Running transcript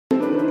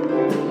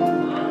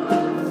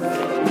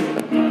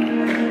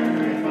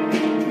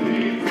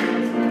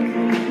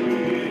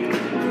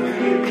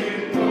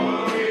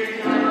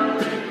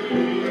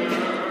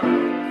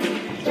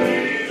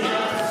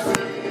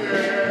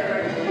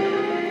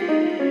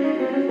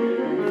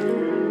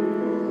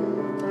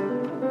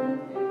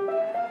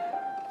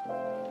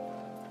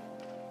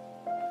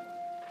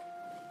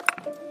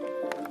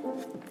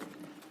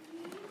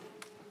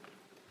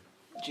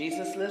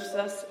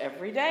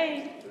every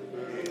day.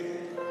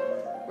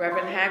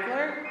 Reverend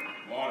Hagler,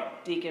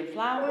 Deacon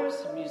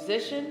Flowers,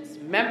 musicians,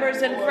 members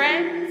and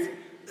friends.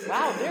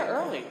 Wow, they're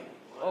early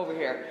over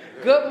here.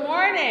 Good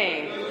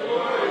morning. Good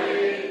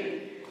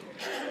morning.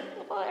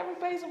 Well,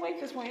 everybody's awake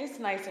this morning. It's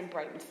nice and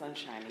bright and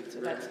sunshiny, so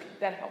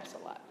that helps a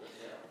lot.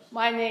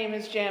 My name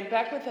is Jan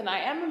Beckwith, and I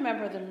am a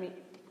member of the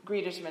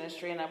Greeters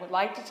Ministry, and I would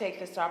like to take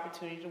this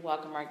opportunity to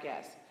welcome our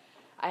guests.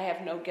 I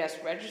have no guests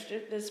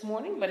registered this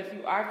morning, but if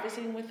you are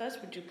visiting with us,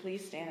 would you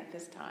please stand at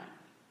this time?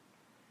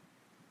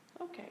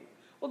 Okay.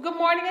 Well, good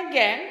morning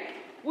again.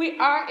 We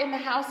are in the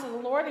house of the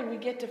Lord, and we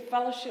get to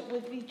fellowship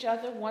with each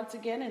other once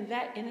again, and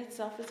that in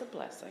itself is a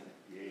blessing.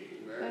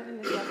 That in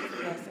itself is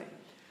a blessing.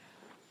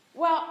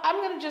 Well, I'm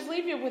going to just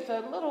leave you with a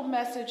little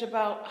message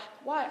about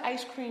why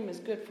ice cream is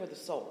good for the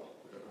soul.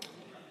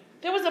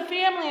 There was a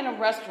family in a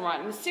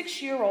restaurant, and the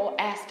 6-year-old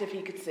asked if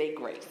he could say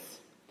grace.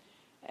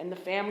 And the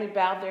family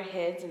bowed their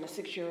heads, and the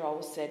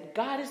 6-year-old said,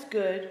 "God is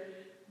good,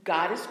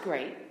 God is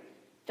great.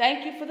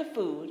 Thank you for the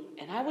food,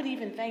 and I would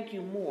even thank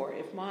you more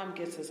if Mom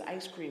gets us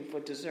ice cream for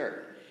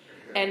dessert.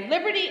 And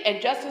liberty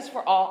and justice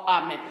for all,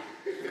 amen."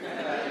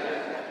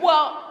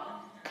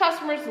 Well,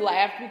 customers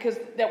laughed because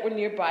that were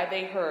nearby,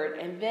 they heard,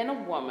 and then a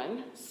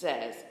woman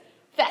says,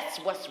 "That's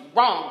what's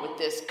wrong with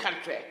this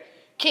country.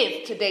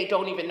 Kids today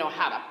don't even know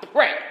how to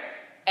pray,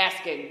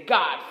 asking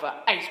God for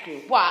ice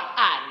cream. Why,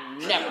 I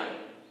never."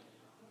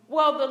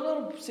 Well, the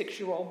little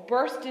 6-year-old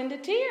burst into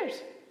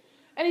tears.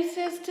 And he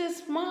says to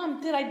his mom,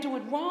 "Did I do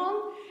it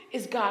wrong?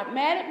 Is God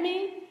mad at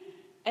me?"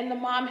 And the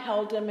mom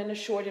held him and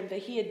assured him that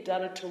he had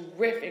done a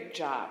terrific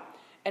job,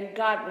 and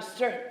God was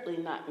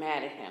certainly not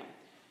mad at him.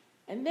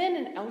 And then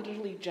an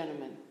elderly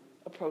gentleman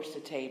approached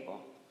the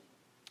table,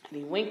 and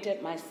he winked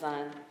at my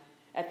son,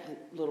 at the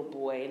little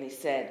boy, and he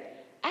said,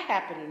 "I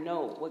happen to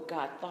know what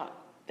God thought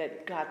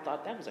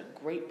that was a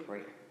great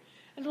prayer."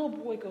 And the little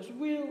boy goes,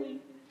 "Really?"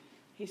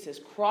 He says,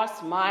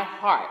 "Cross my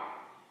heart."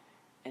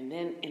 And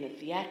then in a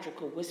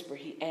theatrical whisper,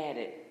 he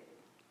added,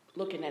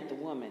 looking at the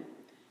woman,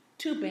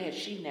 "Too bad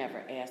she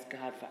never asked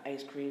God for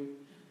ice cream.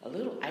 A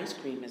little ice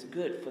cream is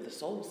good for the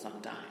soul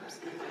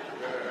sometimes."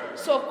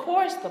 So, of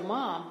course, the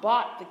mom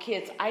bought the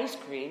kids ice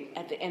cream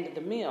at the end of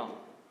the meal.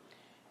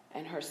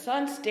 And her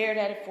son stared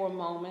at it for a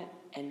moment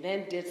and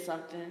then did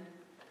something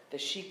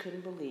that she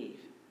couldn't believe.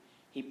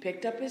 He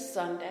picked up his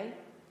sundae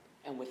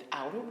and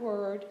without a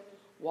word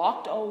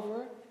walked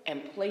over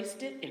and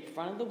placed it in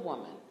front of the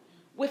woman.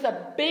 With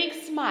a big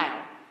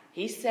smile,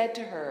 he said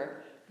to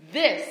her,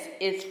 "This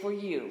is for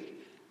you.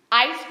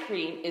 Ice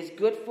cream is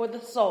good for the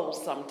soul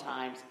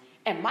sometimes,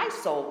 and my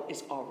soul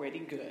is already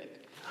good."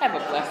 Have a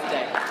blessed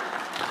day.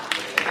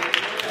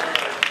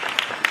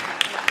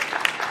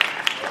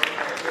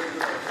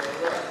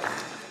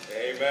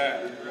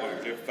 Amen. I want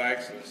to give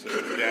thanks to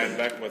Sister Jan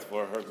Beckwith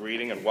for her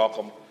greeting and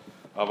welcome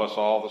of us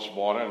all this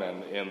morning,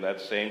 and in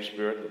that same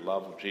spirit, the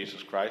love of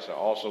Jesus Christ, I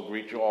also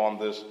greet you on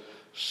this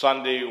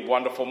Sunday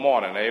wonderful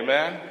morning.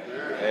 Amen?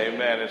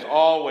 Amen. It's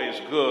always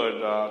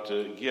good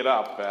to get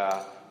up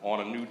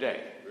on a new day.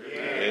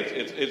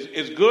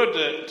 It's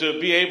good to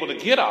be able to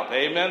get up.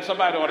 Amen.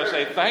 Somebody ought to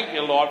say, "Thank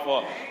you, Lord,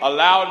 for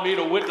allowing me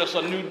to witness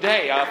a new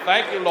day.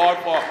 Thank you, Lord,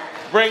 for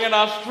bringing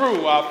us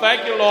through.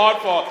 Thank you, Lord,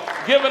 for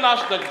giving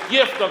us the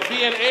gift of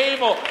being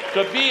able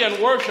to be in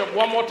worship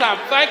one more time.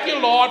 Thank you,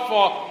 Lord,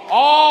 for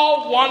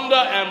all wonder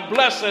and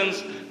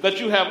blessings that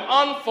you have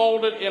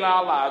unfolded in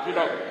our lives." You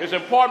know, it's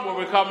important when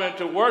we come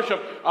into worship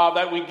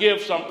that we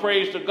give some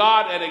praise to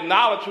God and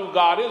acknowledge who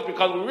God is,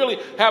 because we really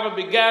haven't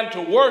begun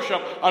to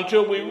worship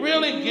until we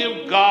really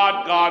give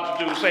God God's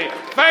due. Say,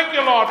 "Thank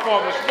you, Lord,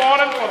 for this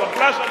morning, for the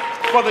blessing,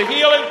 for the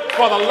healing,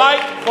 for the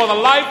light, for the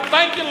life.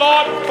 Thank you,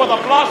 Lord, for the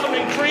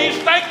blossoming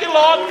trees. Thank you,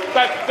 Lord,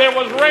 that there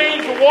was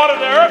rain to water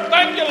the earth.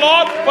 Thank you,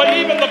 Lord, for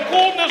even the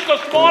coolness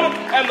this morning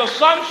and the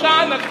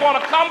sunshine that's going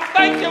to come.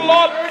 Thank you,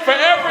 Lord, for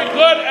every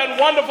good and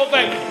wonderful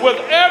thing. With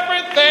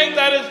everything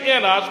that is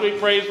in us, we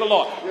praise the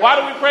Lord." Why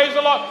do we praise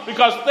the Lord?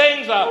 Because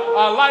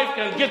life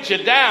can get you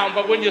down,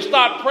 but when you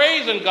start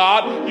praising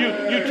God,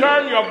 you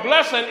turn your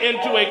blessing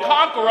into a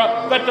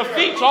conqueror that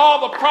defeats all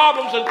the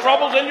problems and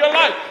troubles in your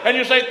life. And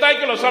you say, "Thank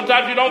you, Lord."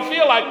 Sometimes you don't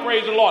feel like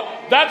praising the Lord.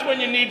 That's when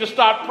you need to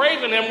start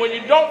praising Him, when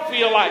you don't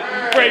feel like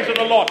praising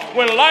the Lord.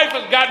 When life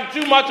has gotten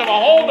too much of a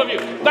hold of you,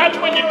 that's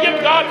when you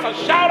give God a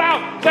shout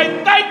out.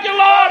 Say, "Thank you,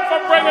 Lord, for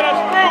bringing us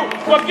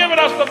through, for giving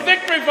us the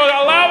victory, for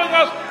allowing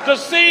us to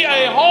see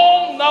a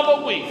whole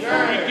nother week."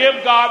 We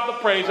give God the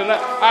praise. And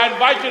I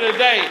invite you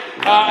today,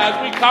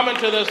 as we come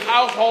into this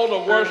household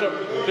of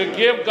worship, to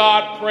give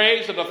God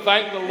praise and to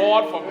thank the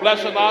Lord for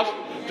blessing us,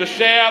 to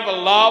share the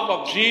love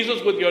of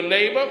Jesus with your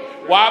neighbor.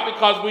 Why?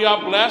 Because we are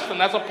blessed, and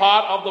that's a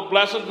part of the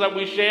blessings that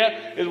we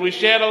share, is we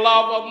share the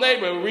love of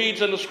neighbor. It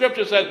reads in the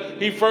scripture, says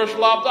He first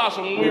loved us.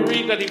 And when we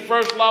read that He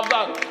first loved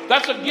us,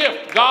 that's a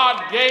gift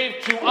God gave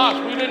to us.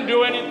 We didn't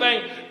do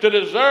anything to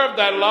deserve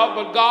that love,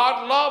 but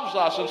God loves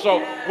us. And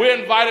so we're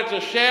invited to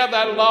share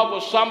that love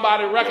with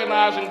somebody,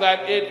 recognizing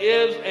that it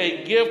is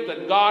a gift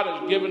that God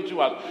has given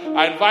to us.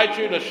 I invite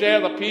you to share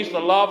the peace,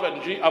 the love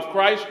of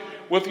Christ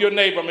with your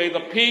neighbor. May the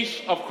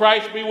peace of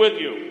Christ be with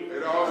you.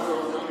 And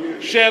also with you.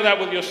 Share that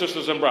with your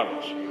sisters and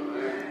brothers.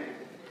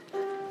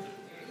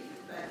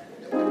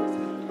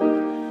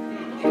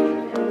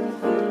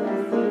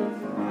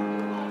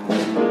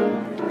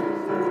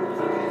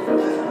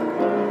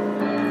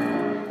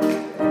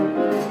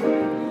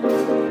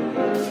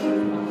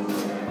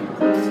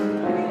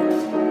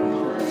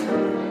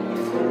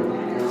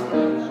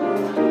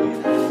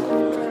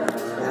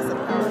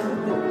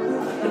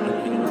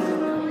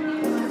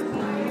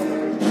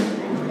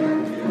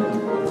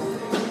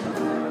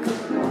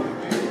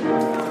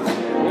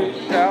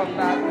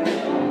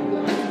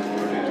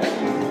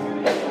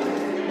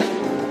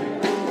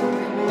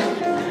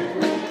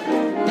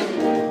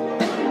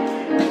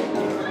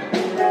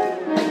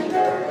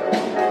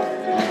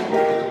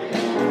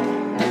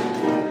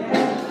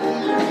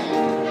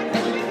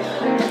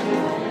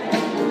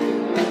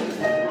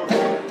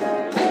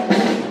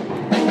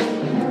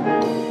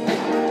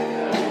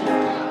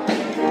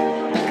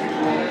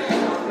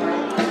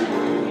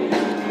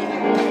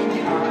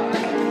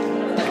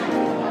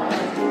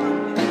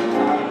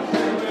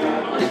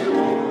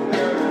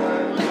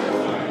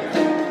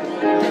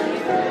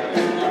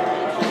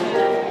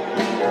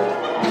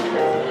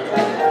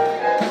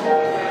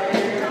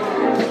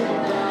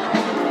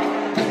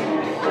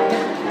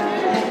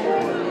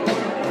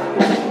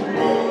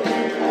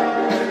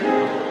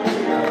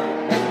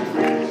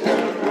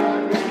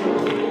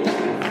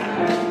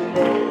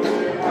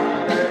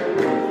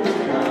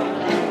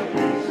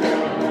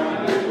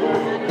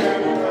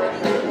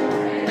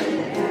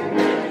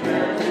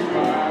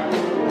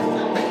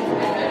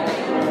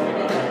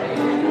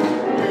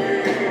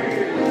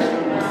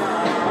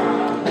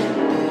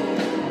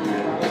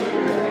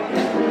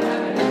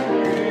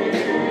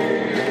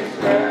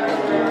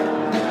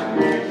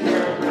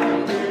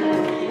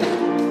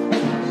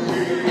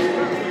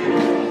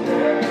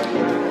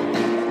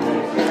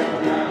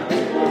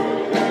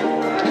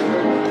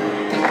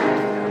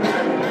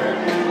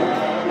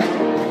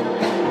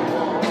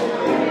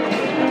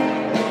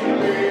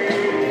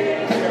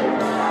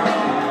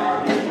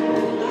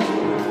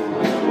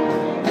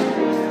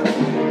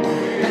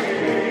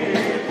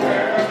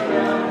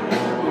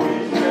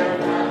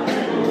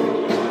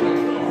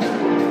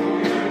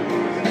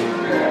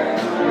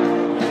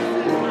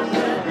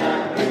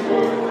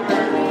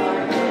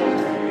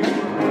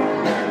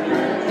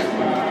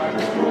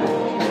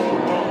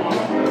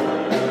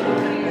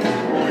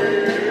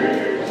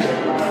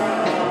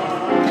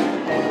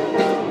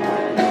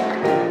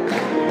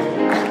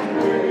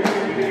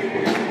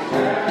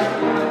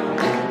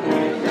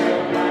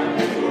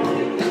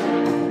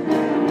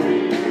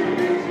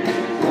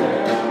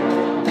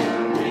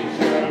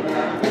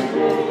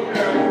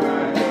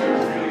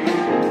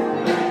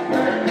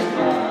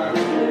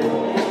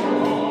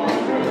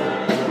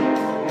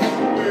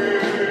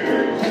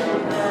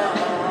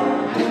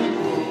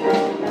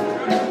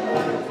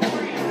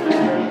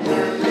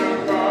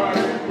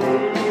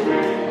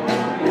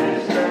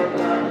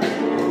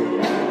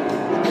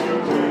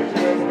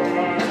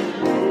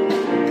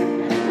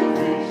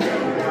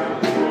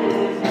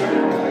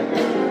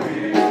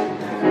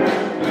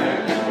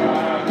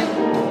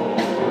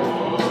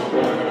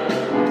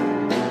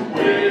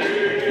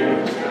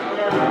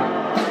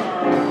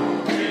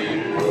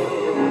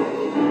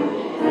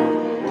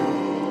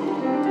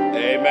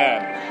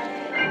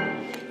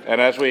 And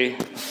as we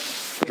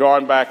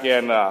join back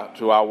in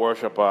to our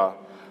worship, I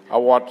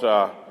want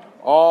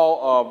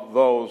all of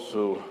those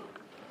who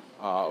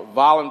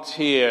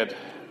volunteered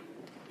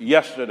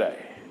yesterday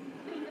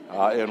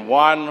in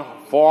one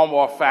form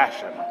or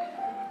fashion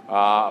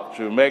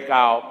to make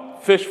our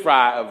fish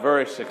fry a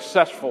very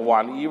successful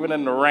one, even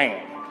in the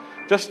rain.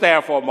 Just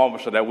stand for a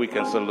moment so that we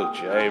can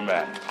salute you.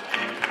 Amen.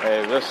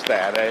 Hey, let's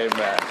stand.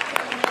 Amen.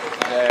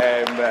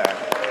 Amen.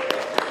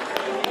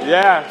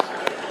 Yes.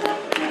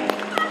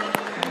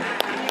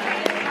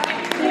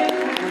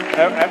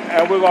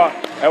 And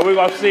we're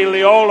gonna see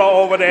Leola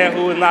over there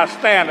who is not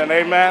standing.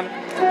 Amen.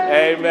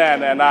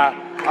 Amen.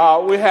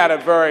 And we had a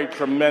very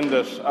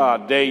tremendous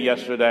day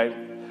yesterday.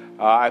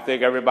 I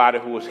think everybody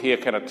who was here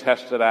can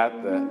attest to that.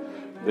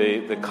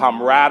 The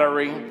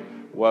camaraderie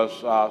was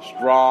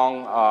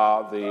strong.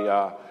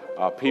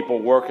 The people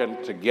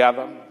working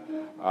together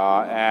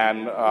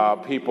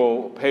and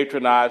people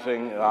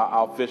patronizing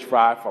our fish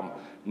fry from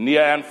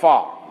near and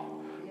far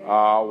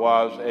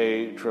was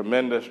a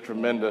tremendous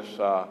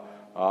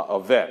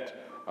event.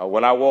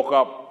 When I woke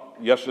up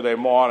yesterday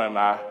morning,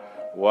 I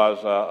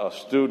was a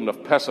student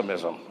of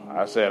pessimism.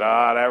 I said,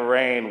 that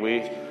rain,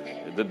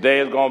 the day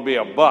is going to be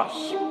a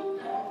bust.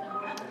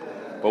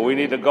 But we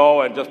need to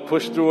go and just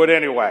push through it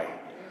anyway.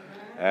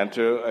 And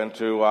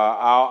to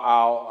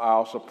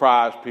our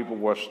surprise, people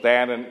were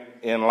standing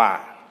in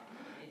line.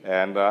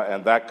 And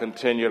that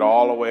continued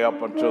all the way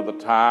up until the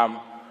time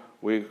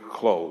we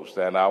closed.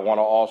 And I want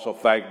to also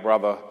thank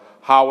Brother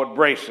Howard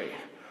Bracey,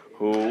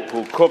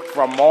 who cooked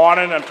from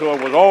morning until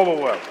it was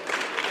over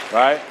with,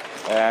 right?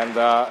 And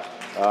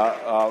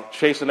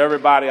chasing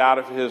everybody out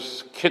of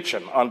his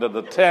kitchen under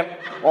the tent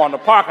or in the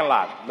parking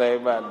lot.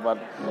 Amen.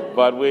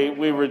 But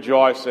we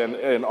rejoice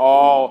in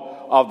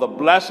all of the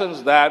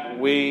blessings that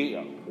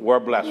we were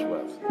blessed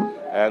with.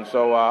 And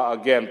so,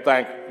 again,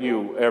 thank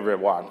you,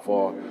 everyone,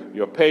 for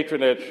your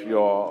patronage,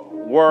 your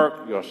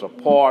work, your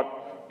support,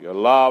 your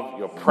love,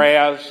 your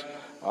prayers,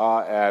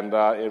 and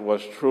it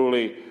was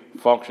truly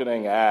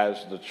functioning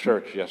as the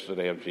church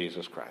yesterday of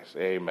Jesus Christ.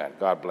 Amen.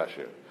 God bless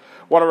you.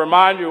 I want to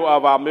remind you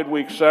of our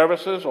midweek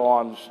services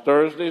on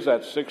Thursdays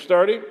at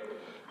 6:30.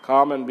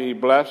 Come and be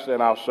blessed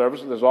in our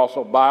services. There's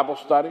also Bible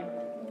study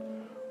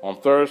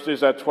on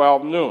Thursdays at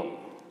 12 noon.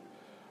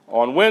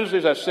 On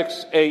Wednesdays at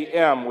 6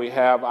 a.m., we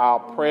have our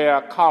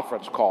prayer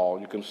conference call.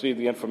 You can see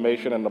the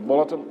information in the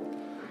bulletin.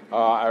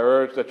 I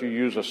urge that you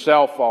use a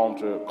cell phone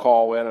to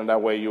call in, and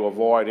that way you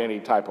avoid any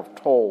type of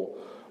toll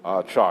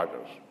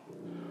charges.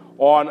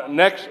 On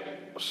next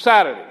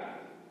Saturday,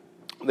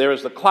 there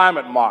is the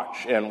climate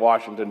march in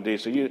Washington,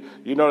 D.C.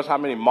 You notice how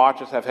many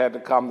marches have had to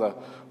come to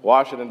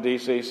Washington,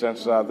 D.C.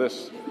 since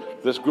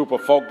this group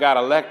of folk got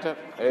elected?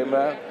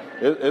 Amen.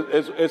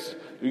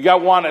 You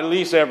got one at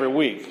least every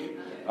week.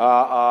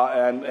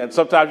 And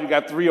sometimes you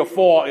got 3 or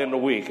 4 in the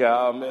week.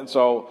 And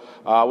so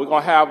we're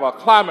going to have a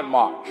climate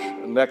march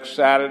next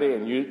Saturday,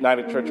 and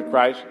United Church of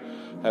Christ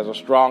has a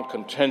strong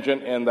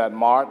contingent in that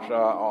march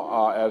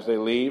as they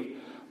leave.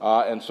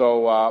 And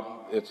so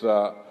it's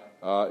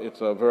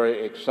a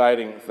very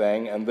exciting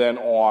thing. And then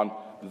on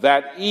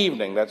that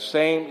evening, that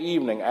same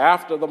evening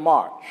after the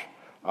march,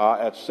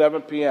 at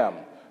 7 p.m.,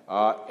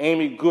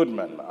 Amy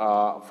Goodman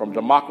from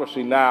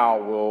Democracy Now!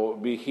 Will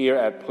be here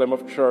at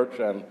Plymouth Church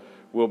and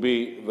will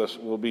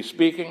be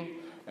speaking.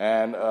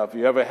 And if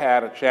you ever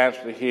had a chance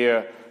to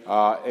hear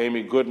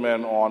Amy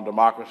Goodman on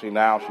Democracy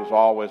Now!, she's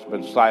always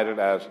been cited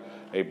as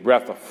a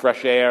breath of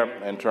fresh air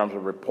in terms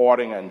of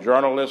reporting and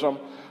journalism,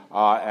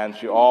 and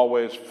she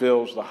always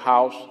fills the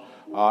house,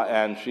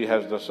 and she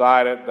has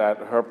decided that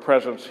her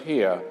presence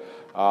here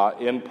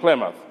in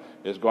Plymouth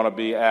is going to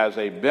be as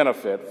a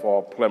benefit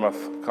for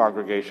Plymouth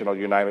Congregational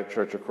United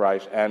Church of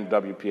Christ and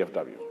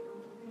WPFW.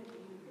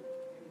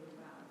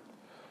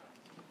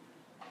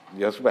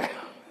 Yes, ma'am.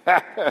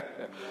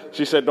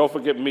 She said, don't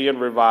forget me in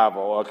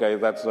revival. Okay,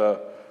 that's,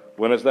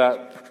 when is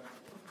that?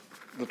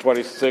 The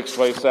 26th,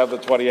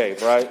 27th,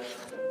 28th, right?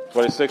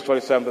 26th,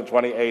 27th, and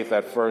 28th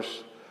at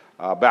First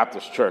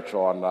Baptist Church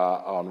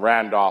on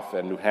Randolph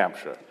in New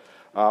Hampshire.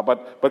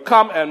 But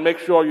come and make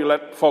sure you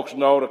let folks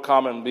know to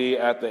come and be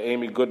at the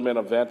Amy Goodman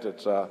event.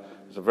 It's a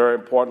very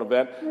important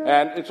event.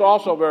 And it's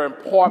also very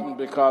important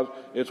because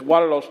it's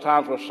one of those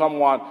times where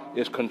someone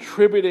is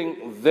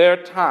contributing their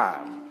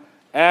time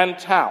and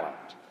talent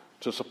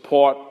to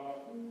support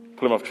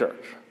Plymouth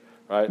Church,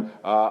 right?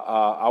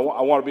 I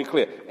want to be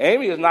clear.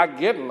 Amy is not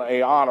getting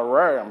an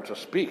honorarium to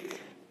speak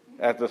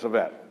at this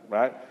event,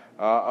 right?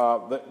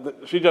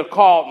 She just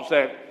called and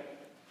said,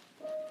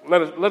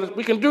 let us,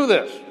 we can do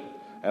this.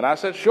 And I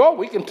said, sure,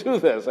 we can do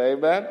this,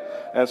 amen?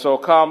 And so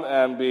come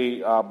and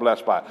be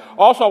blessed by it.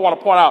 Also, I want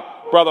to point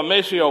out Brother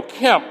Maceo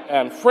Kemp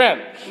and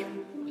friends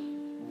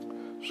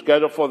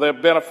scheduled for their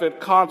benefit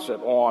concert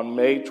on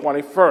May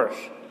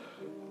 21st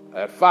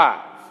at 5.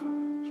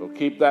 So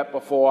keep that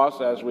before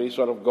us as we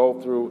sort of go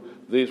through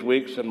these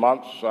weeks and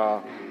months.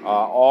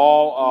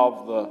 All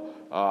of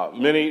the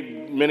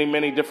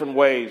many different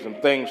ways and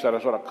things that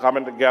are sort of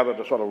coming together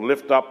to sort of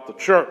lift up the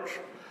church.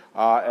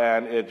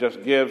 And it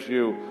just gives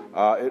you,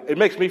 it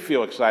makes me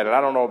feel excited.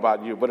 I don't know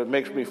about you, but it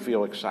makes me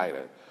feel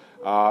excited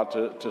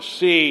to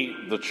see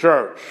the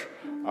church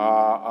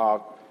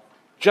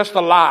just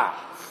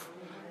alive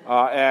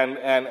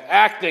and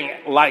acting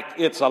like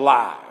it's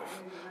alive.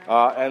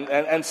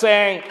 And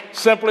saying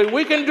simply,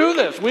 we can do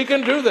this, we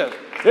can do this.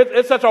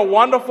 It's such a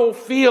wonderful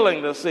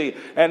feeling to see.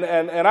 And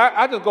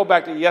I just go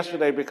back to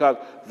yesterday because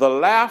the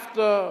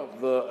laughter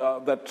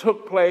that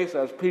took place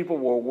as people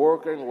were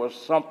working was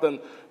something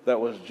that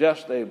was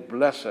just a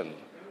blessing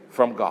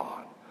from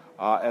God.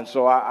 And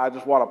so I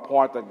just want to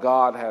point that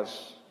God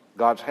has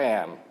God's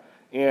hand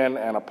in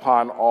and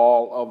upon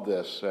all of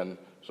this. And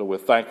so we're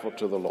thankful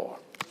to the Lord.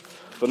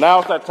 So now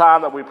it's that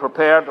time that we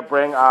prepare to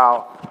bring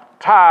our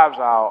tithes,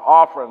 our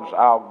offerings,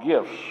 our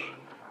gifts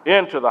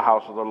into the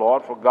house of the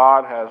Lord, for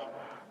God has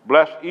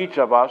blessed each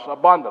of us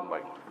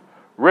abundantly,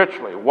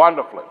 richly,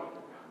 wonderfully.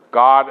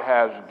 God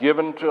has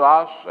given to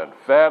us and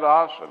fed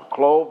us and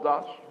clothed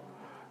us.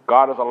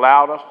 God has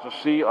allowed us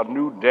to see a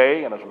new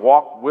day and has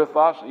walked with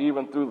us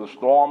even through the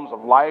storms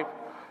of life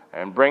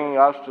and bringing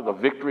us to the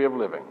victory of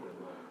living.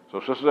 So,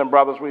 sisters and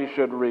brothers, we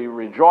should be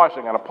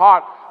rejoicing, and a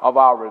part of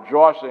our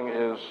rejoicing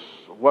is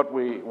what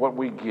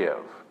we give.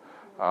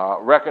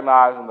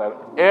 Recognizing that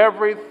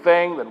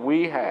everything that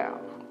we have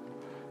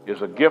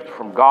is a gift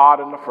from God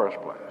in the first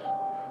place.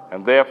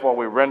 And therefore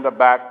we render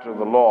back to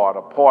the Lord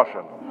a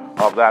portion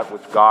of that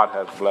which God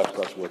has blessed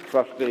us with.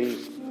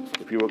 Trustees,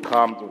 if you would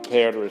come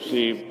prepared to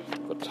receive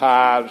the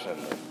tithes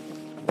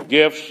and the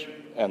gifts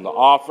and the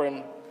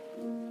offering,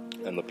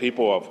 and the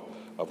people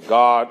of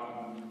God,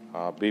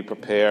 be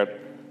prepared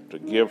to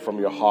give from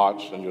your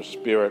hearts and your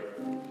spirit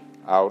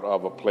out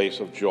of a place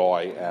of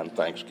joy and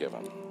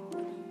thanksgiving.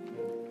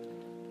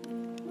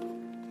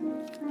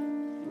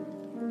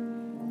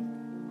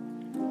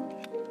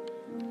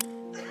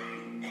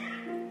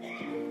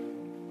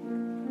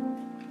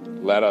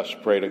 Let us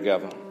pray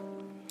together.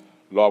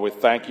 Lord, we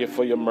thank you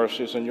for your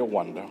mercies and your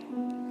wonder.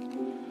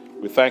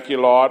 We thank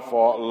you, Lord,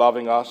 for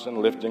loving us and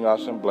lifting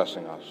us and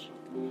blessing us.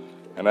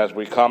 And as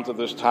we come to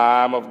this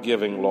time of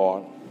giving,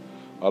 Lord,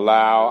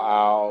 allow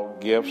our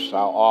gifts,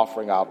 our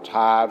offering, our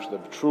tithes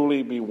to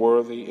truly be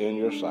worthy in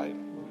your sight,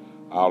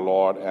 our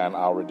Lord and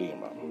our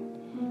Redeemer.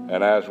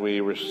 And as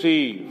we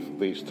receive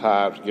these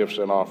tithes, gifts,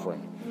 and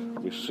offering,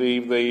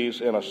 receive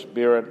these in a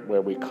spirit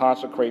where we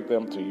consecrate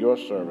them to your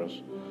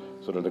service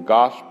so that the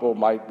gospel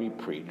might be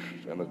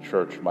preached and the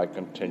church might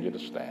continue to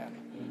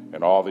stand.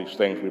 And all these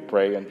things we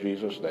pray in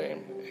Jesus'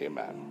 name.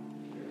 Amen.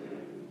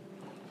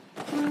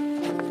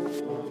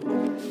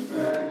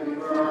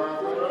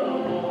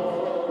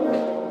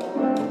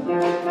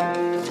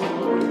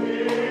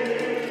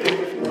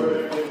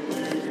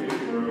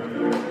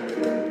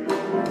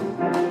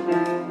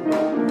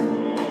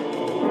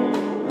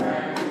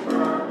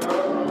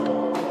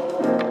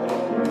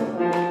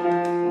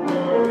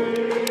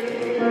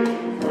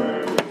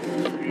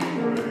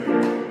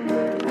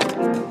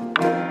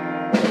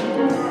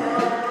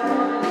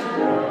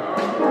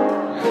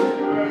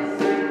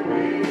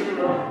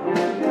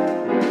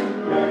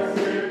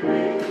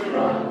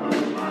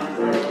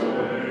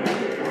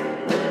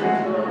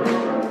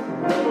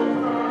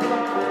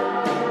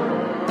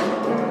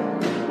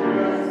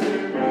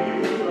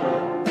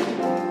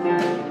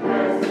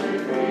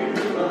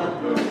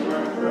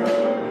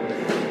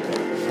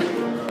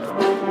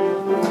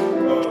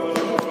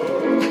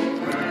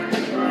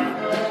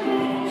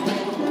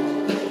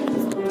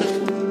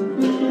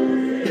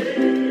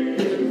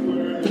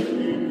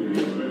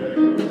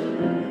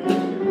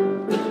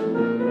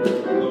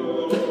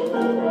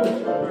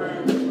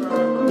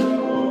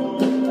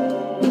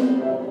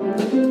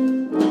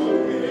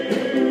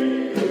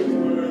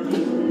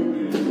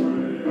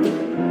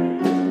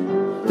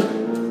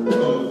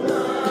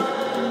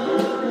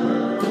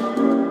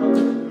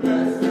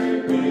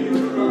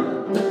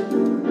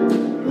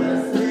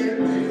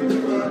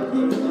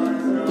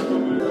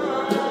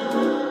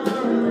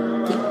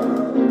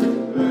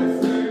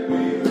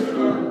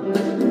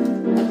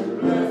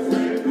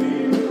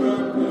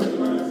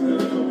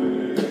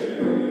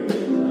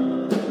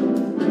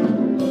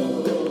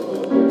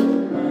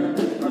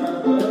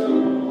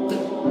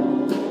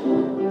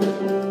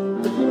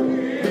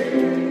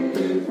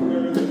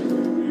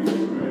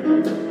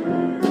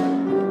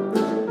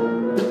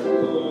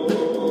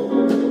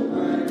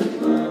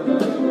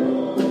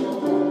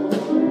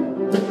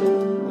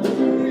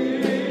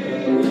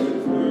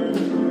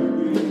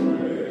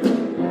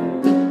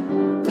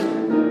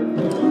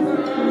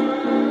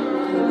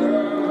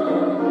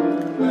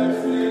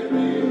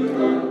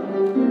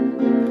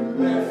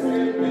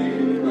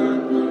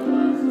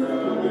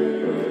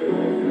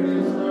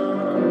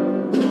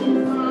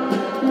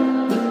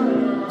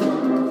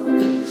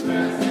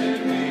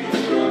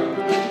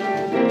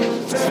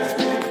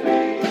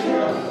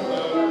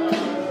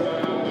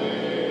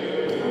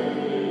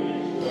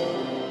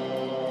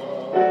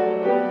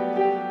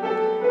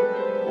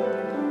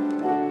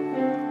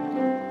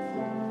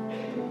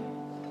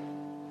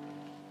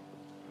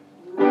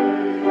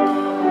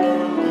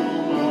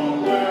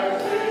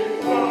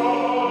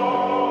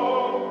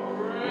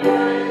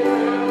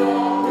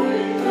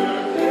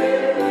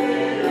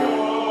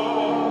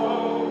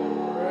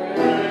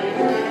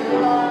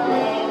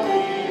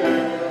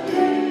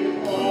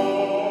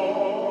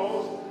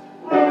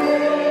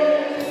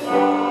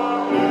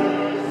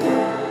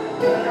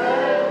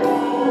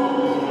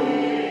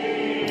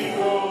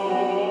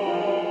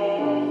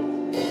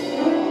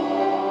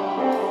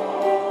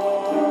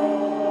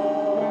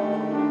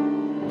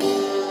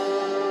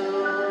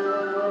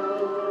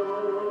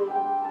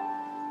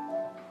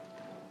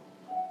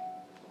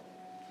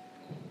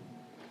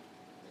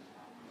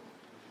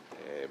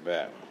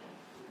 Amen.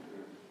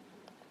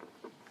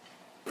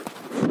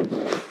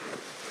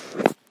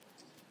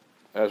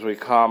 As we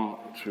come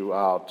to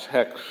our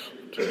text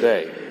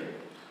today,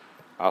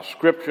 our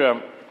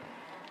scripture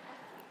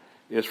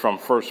is from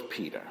 1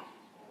 Peter.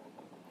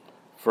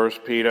 1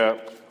 Peter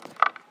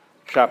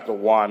chapter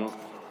 1,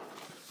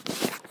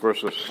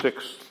 verses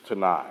 6 to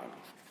 9.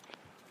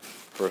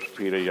 1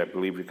 Peter, I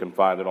believe you can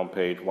find it on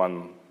page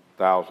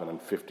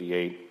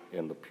 1058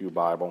 in the Pew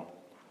Bible.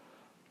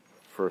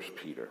 1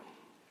 Peter.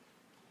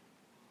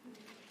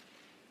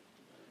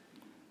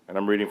 And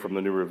I'm reading from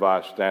the New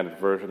Revised Standard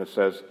Version. It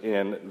says,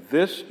 "In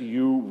this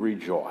you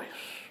rejoice,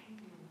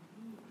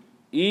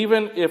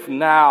 even if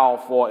now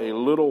for a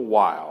little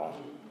while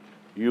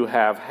you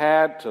have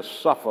had to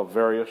suffer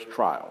various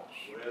trials,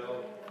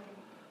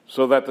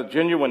 so that the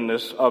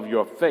genuineness of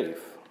your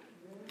faith,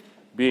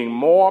 being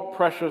more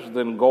precious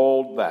than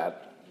gold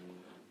that,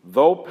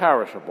 though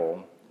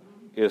perishable,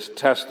 is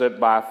tested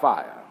by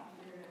fire,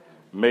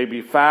 may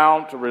be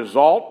found to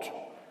result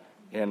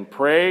in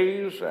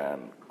praise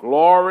and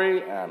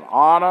glory and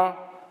honor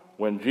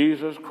when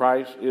Jesus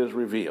Christ is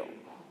revealed.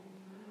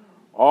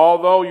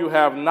 Although you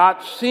have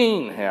not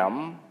seen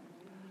him,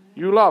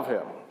 you love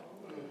him.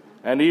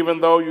 And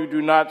even though you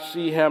do not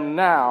see him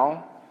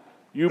now,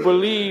 You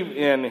believe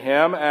in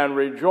him and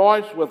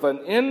rejoice with an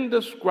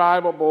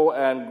indescribable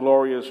and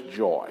glorious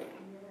joy,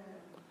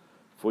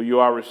 for you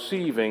are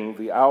receiving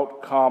the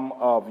outcome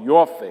of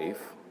your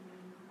faith,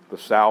 the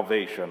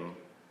salvation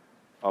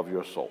of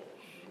your souls.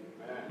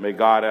 May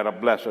God add a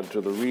blessing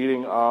to the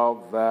reading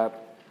of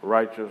that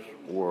righteous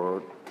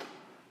word.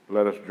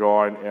 Let us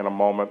join in a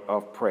moment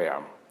of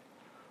prayer.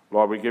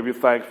 Lord, we give you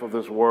thanks for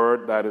this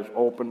word that is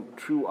open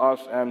to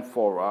us and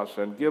for us,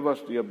 and give us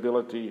the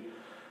ability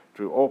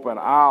to open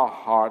our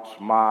hearts,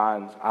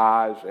 minds,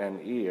 eyes,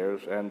 and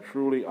ears, and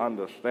truly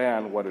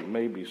understand what it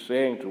may be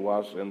saying to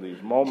us in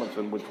these moments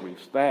in which we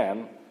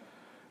stand,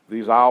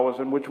 these hours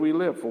in which we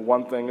live. For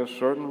one thing is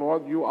certain,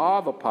 Lord, you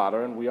are the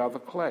potter and we are the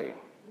clay.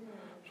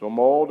 So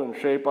mold and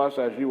shape us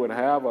as you would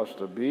have us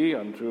to be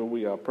until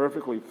we are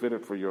perfectly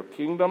fitted for your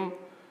kingdom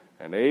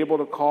and able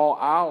to call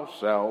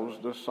ourselves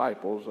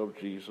disciples of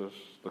Jesus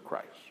the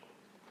Christ.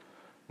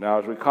 Now,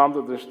 as we come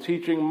to this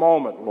teaching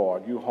moment,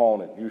 Lord, you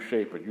hone it, you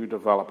shape it, you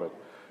develop it,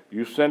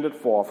 you send it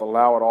forth,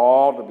 allow it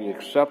all to be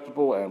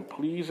acceptable and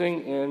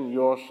pleasing in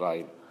your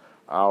sight,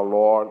 our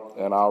Lord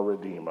and our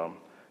Redeemer.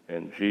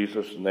 In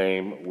Jesus'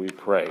 name we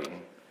pray.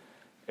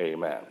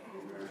 Amen.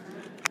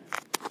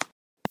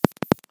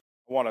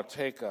 I want to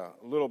take a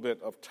little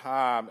bit of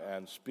time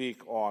and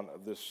speak on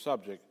this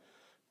subject,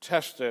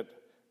 tested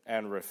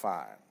and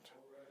refined.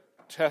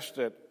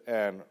 Tested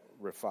and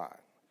refined.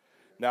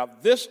 Now,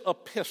 this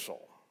epistle,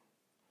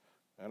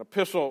 an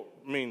epistle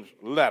means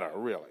letter,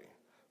 really.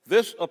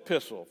 This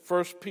epistle,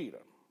 1 Peter,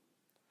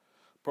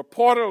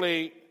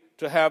 purportedly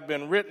to have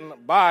been written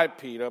by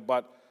Peter,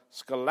 but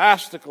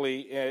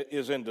scholastically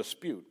is in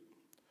dispute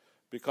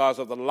because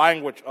of the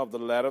language of the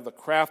letter, the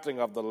crafting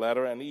of the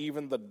letter, and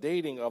even the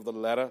dating of the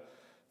letter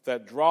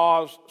that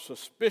draws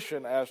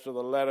suspicion as to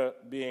the letter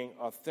being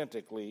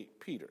authentically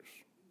Peter's.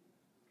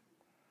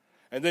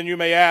 And then you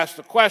may ask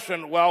the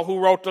question, well, who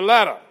wrote the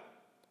letter?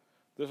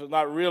 This is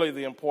not really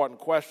the important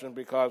question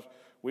because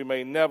we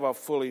may never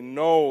fully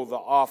know the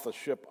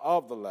authorship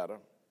of the letter,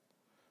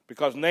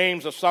 because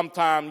names are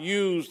sometimes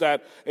used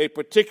at a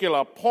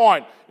particular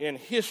point in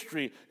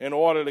history in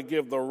order to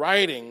give the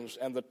writings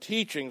and the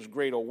teachings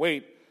greater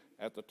weight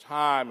at the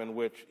time in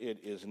which it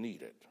is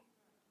needed.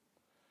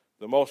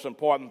 The most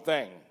important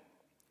thing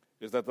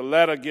is that the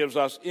letter gives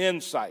us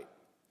insight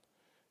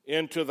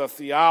into the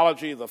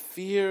theology, the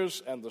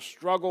fears, and the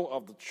struggle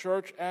of the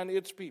church and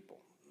its people.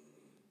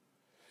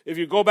 If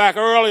you go back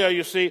earlier,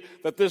 you see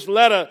that this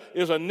letter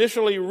is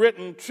initially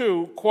written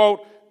to,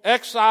 quote,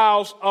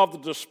 exiles of the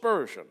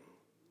dispersion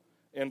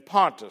in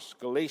Pontus,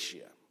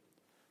 Galatia,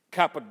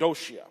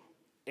 Cappadocia,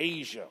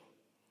 Asia,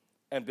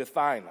 and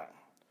Bithynia,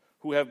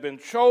 who have been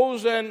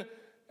chosen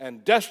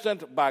and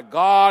destined by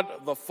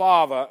God the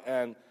Father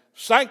and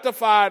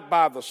sanctified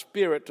by the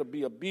Spirit to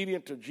be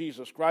obedient to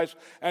Jesus Christ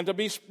and to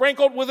be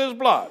sprinkled with his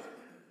blood.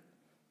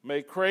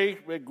 May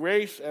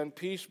grace and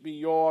peace be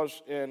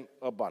yours in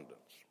abundance.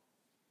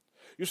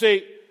 You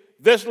see,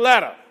 this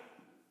letter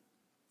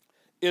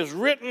is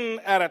written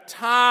at a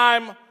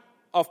time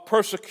of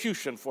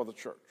persecution for the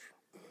church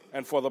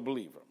and for the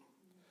believer.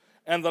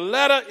 And the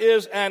letter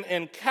is an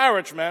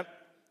encouragement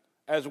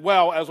as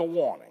well as a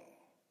warning.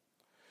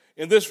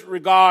 In this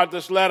regard,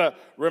 this letter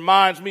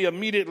reminds me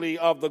immediately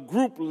of the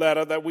group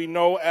letter that we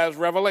know as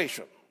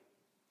Revelation.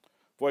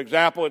 For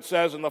example, it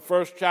says in the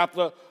first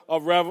chapter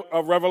of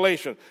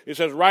Revelation, it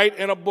says, write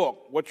in a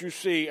book what you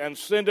see and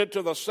send it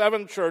to the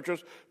 7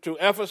 churches, to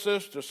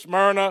Ephesus, to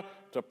Smyrna,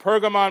 to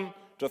Pergamon,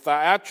 to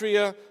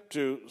Thyatira,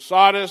 to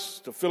Sardis,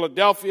 to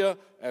Philadelphia,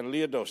 and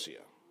Laodicea.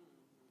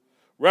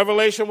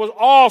 Revelation was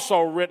also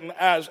written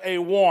as a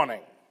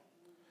warning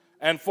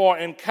and for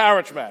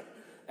encouragement,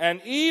 and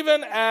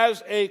even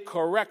as a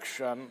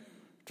correction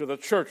to the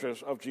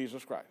churches of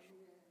Jesus Christ.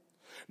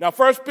 Now,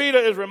 1 Peter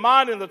is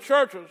reminding the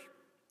churches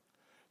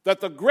that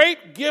the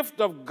great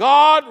gift of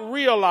God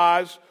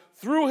realized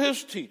through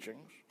his teachings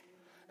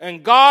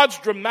and God's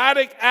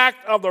dramatic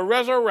act of the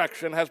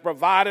resurrection has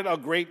provided a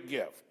great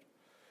gift.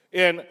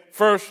 In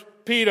 1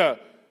 Peter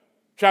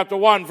chapter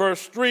 1,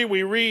 verse 3,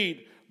 we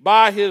read,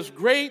 by his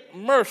great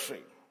mercy,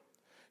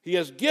 he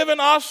has given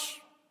us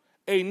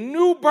a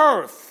new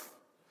birth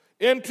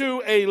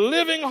into a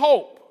living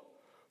hope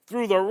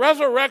through the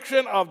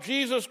resurrection of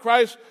Jesus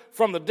Christ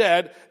from the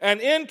dead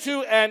and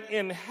into an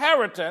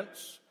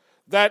inheritance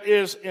that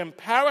is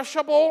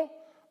imperishable,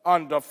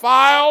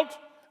 undefiled,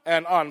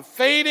 and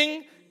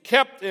unfading,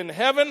 kept in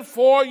heaven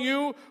for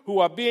you who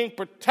are being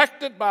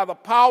protected by the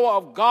power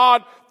of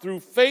God through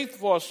faith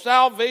for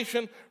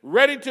salvation,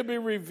 ready to be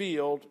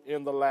revealed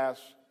in the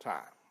last time.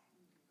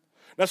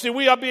 Now see,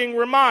 we are being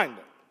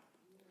reminded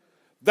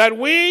that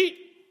we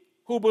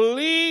who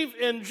believe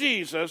in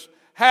Jesus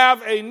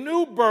have a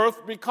new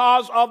birth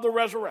because of the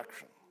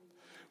resurrection.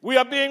 We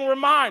are being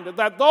reminded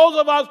that those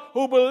of us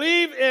who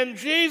believe in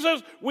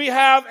Jesus, we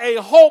have a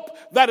hope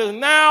that is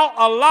now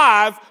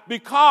alive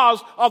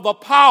because of the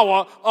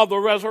power of the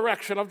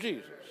resurrection of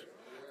Jesus.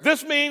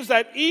 This means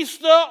that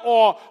Easter,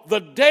 or the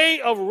day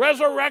of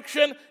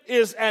resurrection,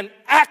 is an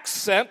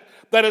accent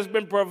that has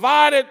been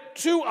provided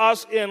to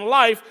us in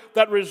life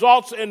that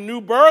results in new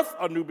birth,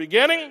 a new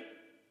beginning,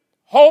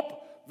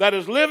 hope that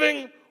is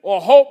living or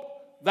hope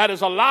that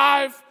is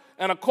alive.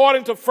 And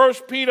according to 1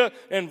 Peter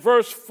in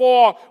verse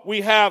 4,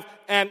 we have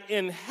an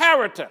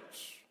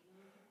inheritance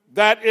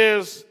that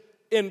is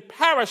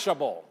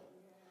imperishable,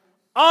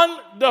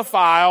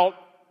 undefiled,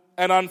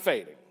 and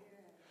unfading.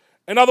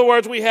 In other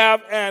words, we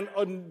have an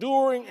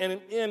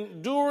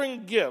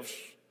enduring gifts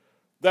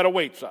that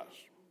awaits us.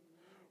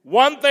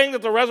 One thing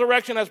that the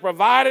resurrection has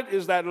provided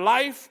is that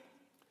life,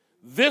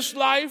 this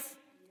life,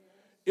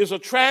 is a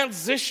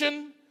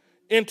transition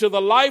into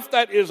the life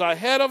that is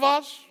ahead of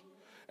us.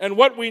 And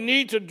what we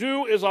need to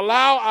do is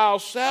allow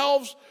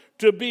ourselves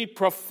to be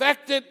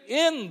perfected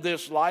in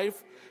this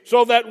life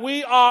so that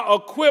we are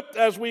equipped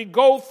as we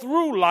go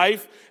through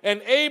life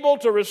and able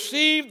to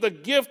receive the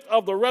gift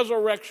of the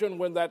resurrection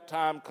when that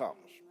time comes.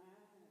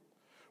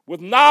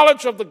 With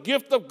knowledge of the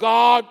gift of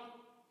God,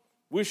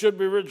 we should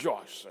be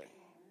rejoicing.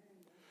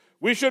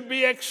 We should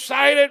be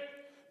excited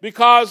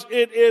because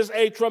it is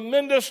a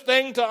tremendous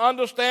thing to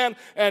understand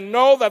and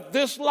know that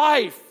this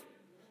life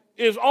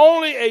is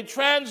only a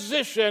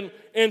transition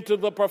into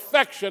the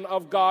perfection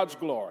of God's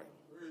glory.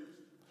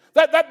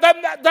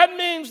 That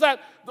means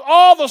that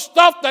all the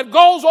stuff that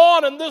goes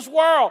on in this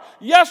world,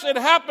 yes, it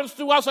happens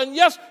to us, and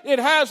yes, it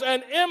has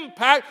an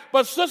impact,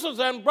 but sisters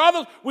and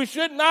brothers, we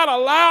should not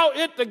allow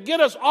it to get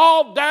us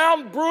all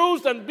down,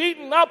 bruised, and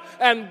beaten up,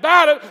 and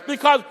battered,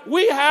 because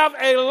we have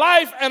a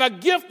life and a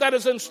gift that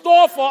is in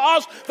store for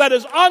us that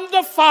is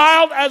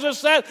undefiled, as it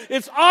says,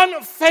 it's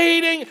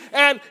unfading,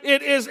 and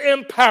it is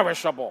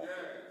imperishable.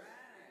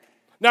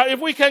 Now, if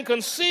we can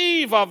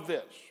conceive of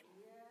this,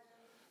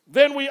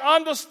 then we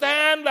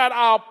understand that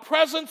our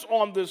presence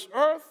on this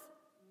earth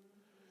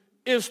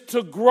is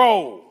to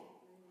grow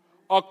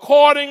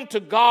according to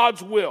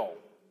God's will,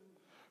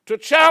 to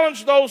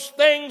challenge those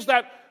things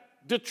that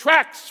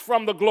detracts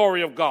from the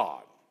glory of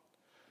God,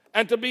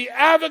 and to be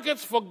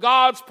advocates for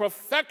God's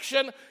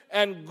perfection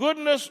and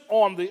goodness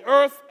on the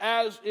earth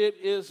as it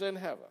is in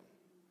heaven.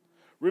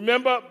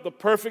 Remember, the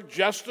perfect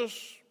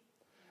justice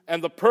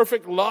and the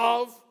perfect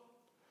love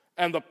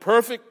and the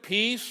perfect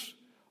peace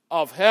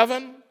of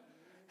heaven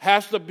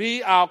has to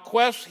be our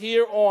quest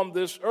here on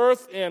this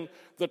earth in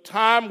the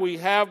time we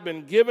have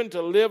been given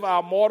to live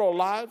our mortal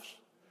lives.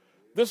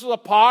 This is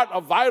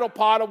a vital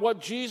part of what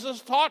Jesus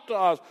taught to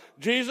us.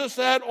 Jesus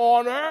said,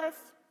 on earth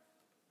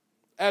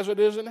as it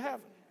is in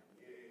heaven.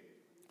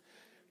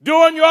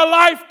 During your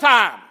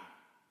lifetime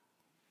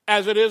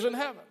as it is in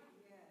heaven.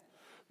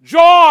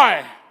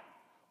 Joy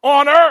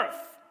on earth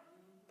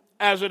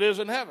as it is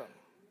in heaven.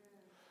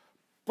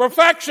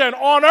 Perfection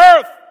on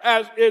earth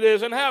as it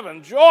is in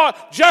heaven. Joy,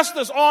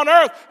 justice on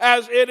earth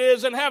as it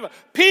is in heaven.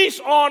 Peace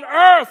on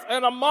earth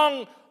and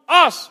among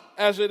us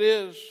as it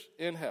is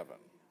in heaven.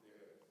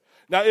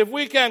 Now, if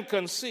we can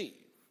conceive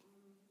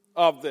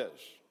of this,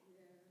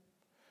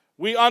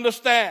 we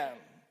understand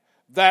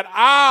that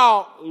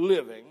our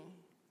living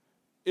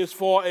is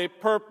for a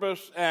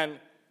purpose and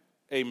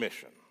a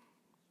mission.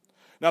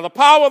 Now, the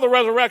power of the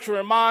resurrection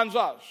reminds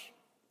us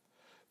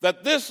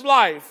that this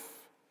life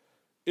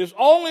is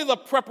only the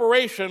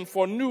preparation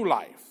for new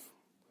life.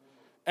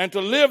 And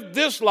to live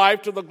this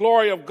life to the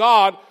glory of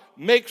God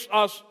makes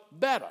us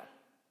better.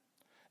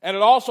 And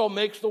it also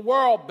makes the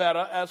world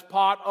better as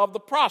part of the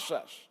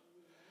process.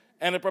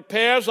 And it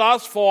prepares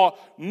us for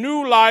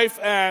new life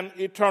and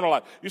eternal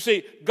life. You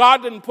see,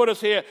 God didn't put us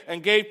here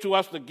and gave to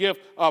us the gift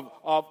of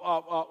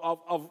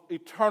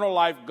eternal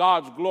life,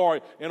 God's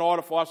glory, in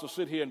order for us to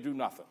sit here and do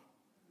nothing.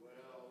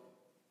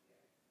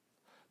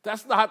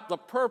 That's not the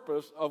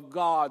purpose of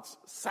God's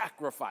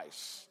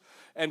sacrifice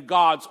and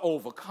God's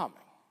overcoming.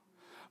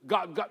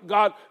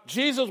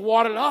 Jesus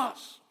wanted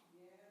us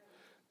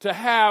to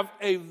have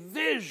a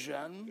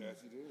vision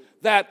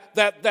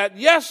that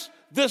yes,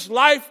 this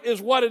life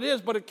is what it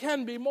is, but it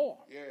can be more.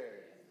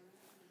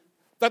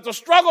 That the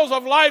struggles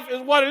of life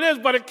is what it is,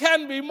 but it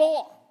can be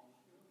more.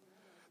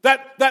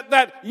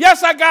 That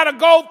yes, I got to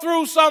go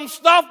through some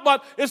stuff,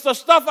 but it's the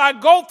stuff I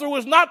go through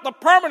is not the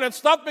permanent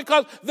stuff,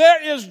 because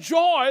there is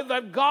joy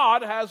that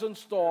God has in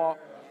store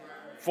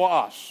for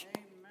us.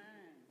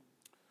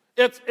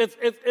 It's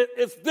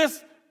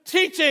this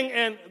teaching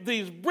in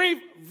these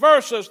brief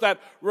verses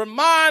that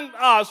remind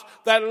us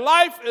that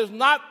life is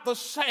not the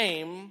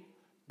same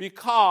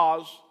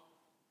because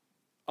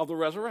of the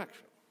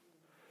resurrection.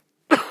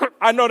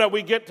 I know that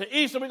we get to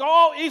Easter, we go,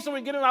 oh, Easter,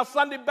 we get in our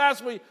Sunday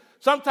best,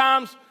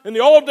 sometimes in the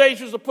old days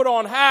used to put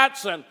on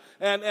hats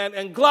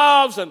and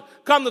gloves and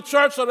come to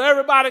church so that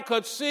everybody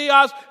could see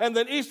us, and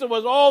then Easter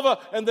was over,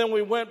 and then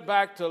we went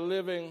back to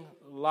living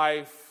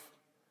life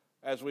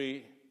as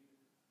we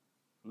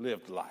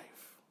lived life.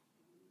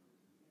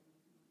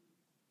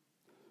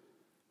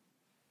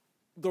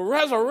 The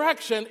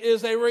resurrection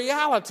is a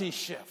reality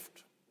shift.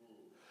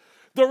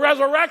 The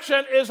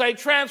resurrection is a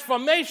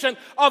transformation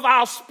of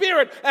our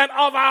spirit and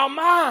of our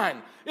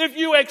mind. if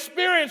you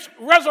experience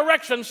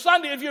Resurrection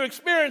Sunday, if you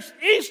experience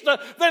Easter,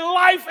 then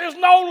life is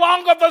no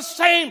longer the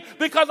same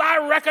because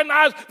I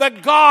recognize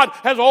that God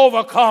has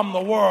overcome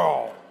the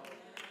world.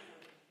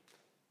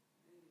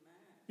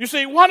 You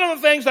see, one of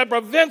the things that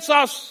prevents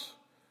us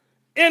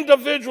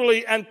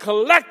individually and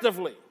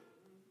collectively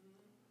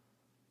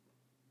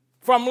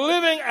from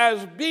living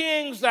as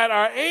beings that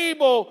are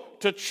able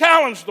to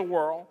challenge the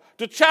world,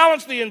 to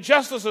challenge the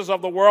injustices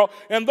of the world,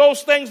 and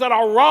those things that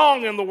are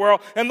wrong in the world,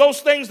 and those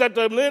things that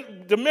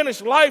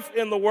diminish life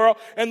in the world,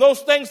 and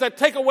those things that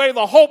take away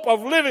the hope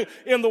of living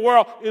in the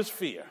world, is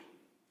fear.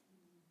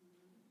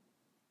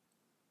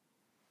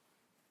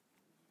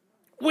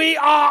 We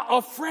are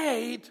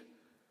afraid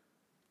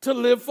to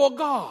live for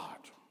God.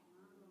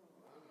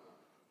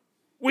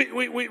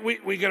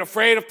 We get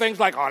afraid of things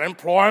like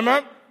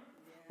unemployment.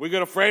 We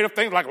get afraid of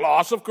things like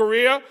loss of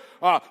career,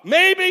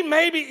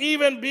 maybe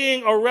even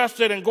being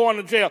arrested and going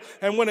to jail.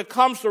 And when it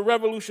comes to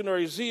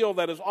revolutionary zeal,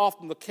 that is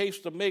often the case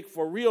to make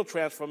for real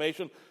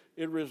transformation,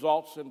 it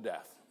results in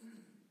death.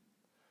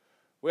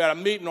 We had a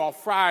meeting on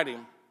Friday,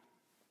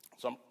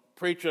 some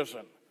preachers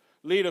and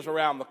leaders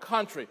around the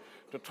country,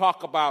 to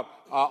talk about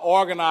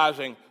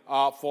organizing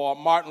for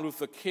Martin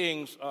Luther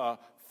King's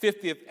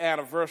 50th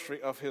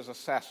anniversary of his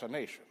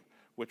assassination,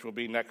 which will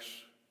be next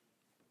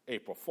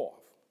April 4th.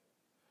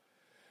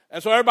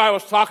 And so everybody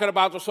was talking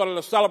about the sort of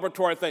the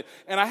celebratory thing.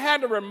 And I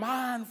had to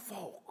remind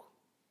folk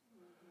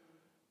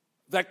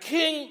that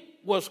King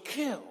was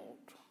killed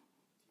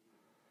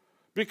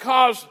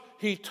because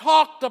he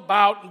talked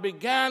about and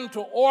began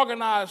to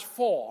organize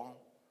for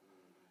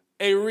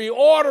a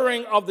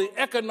reordering of the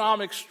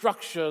economic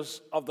structures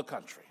of the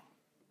country.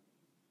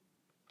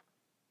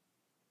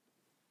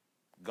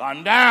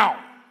 Gunned down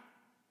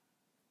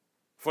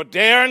for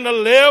daring to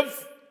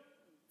live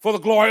for the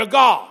glory of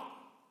God.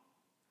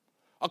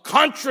 A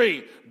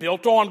country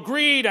built on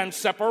greed and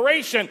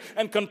separation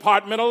and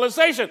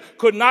compartmentalization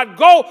could not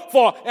go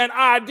for an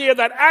idea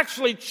that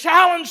actually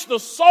challenged the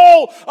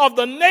soul of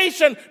the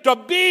nation to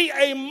be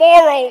a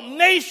moral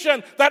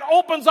nation that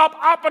opens up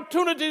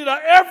opportunity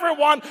to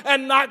everyone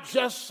and not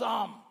just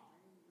some.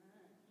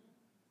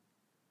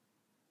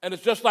 And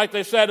it's just like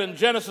they said in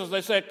Genesis,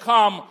 they said,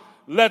 "Come,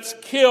 let's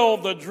kill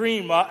the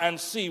dreamer and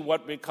see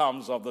what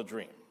becomes of the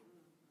dream."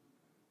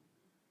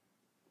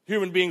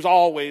 Human beings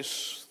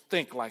always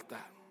think like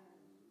that.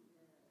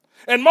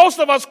 And most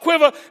of us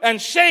quiver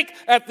and shake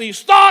at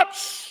these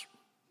thoughts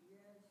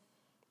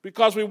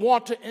because we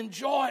want to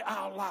enjoy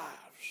our lives.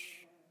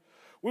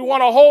 We want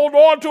to hold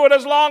on to it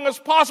as long as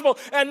possible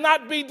and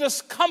not be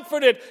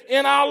discomforted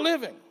in our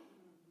living.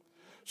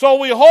 So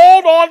we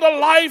hold on to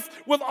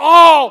life with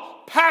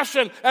all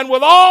passion and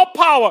with all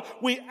power.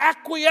 We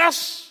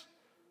acquiesce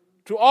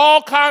to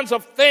all kinds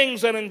of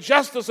things and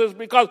injustices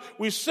because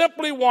we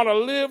simply want to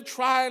live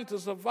trying to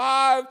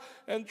survive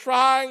and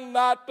trying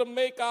not to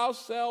make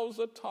ourselves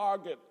a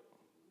target.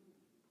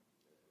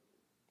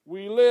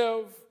 We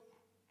live,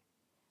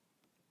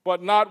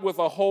 but not with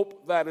a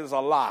hope that is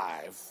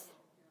alive.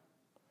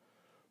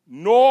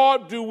 Nor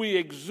do we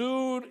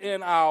exude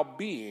in our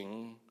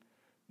being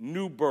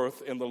new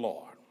birth in the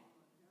Lord.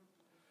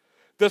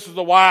 This is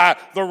why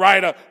the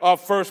writer of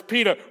 1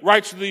 Peter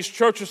writes to these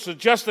churches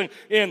suggesting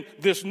in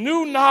this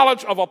new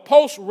knowledge of a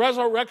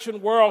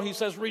post-resurrection world, he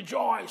says,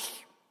 rejoice.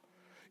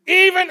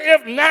 Even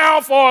if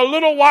now for a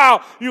little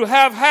while you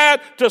have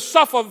had to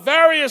suffer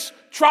various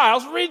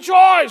trials,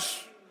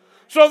 rejoice.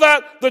 So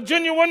that the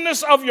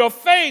genuineness of your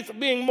faith,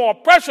 being more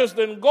precious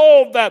than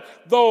gold that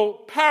though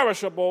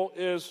perishable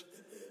is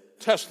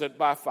tested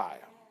by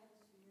fire.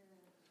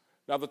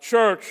 Now the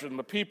church and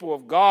the people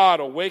of God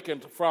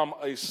awakened from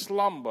a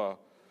slumber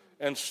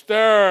and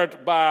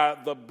stirred by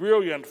the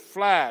brilliant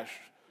flash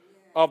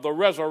of the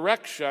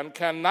resurrection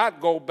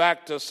cannot go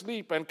back to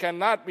sleep and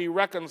cannot be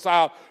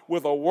reconciled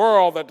with a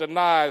world that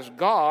denies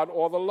God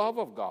or the love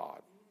of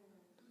God.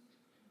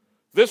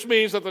 This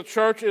means that the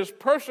church is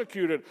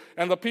persecuted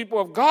and the people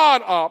of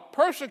God are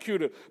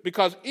persecuted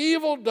because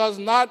evil does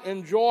not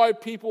enjoy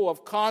people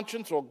of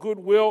conscience or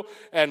goodwill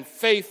and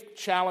faith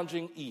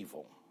challenging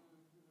evil.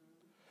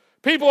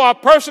 People are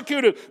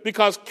persecuted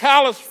because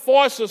callous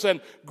voices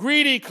and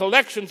greedy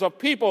collections of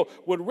people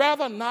would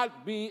rather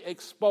not be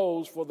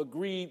exposed for the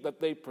greed that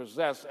they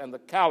possess and the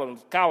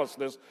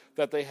callousness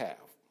that they have.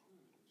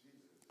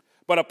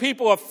 But a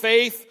people of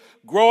faith,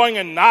 growing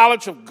in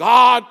knowledge of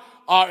God,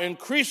 are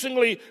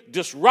increasingly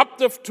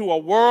disruptive to a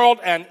world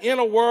and in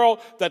a world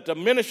that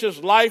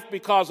diminishes life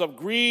because of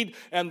greed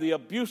and the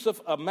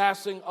abusive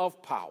amassing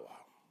of power.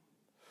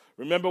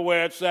 Remember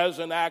where it says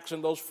in Acts,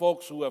 and those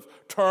folks who have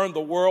turned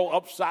the world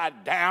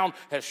upside down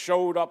has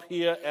showed up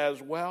here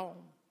as well.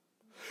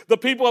 The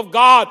people of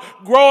God,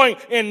 growing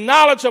in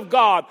knowledge of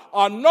God,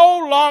 are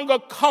no longer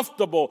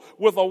comfortable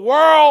with a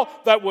world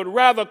that would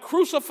rather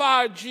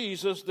crucify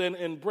Jesus than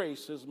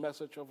embrace his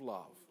message of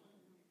love.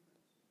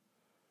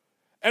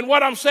 And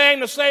what I'm saying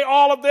to say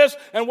all of this,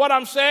 and what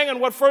I'm saying and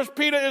what 1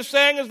 Peter is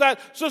saying is that,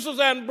 sisters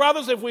and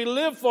brothers, if we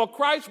live for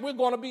Christ, we're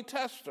going to be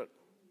tested.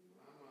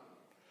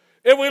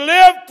 If we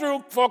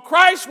live for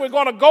Christ, we're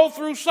going to go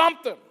through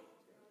something.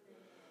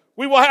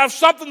 We will have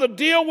something to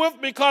deal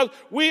with because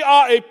we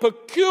are a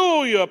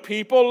peculiar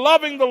people,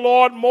 loving the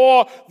Lord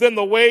more than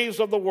the ways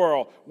of the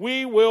world.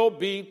 We will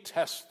be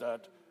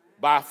tested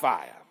by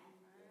fire.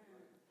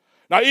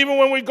 Now, even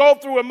when we go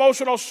through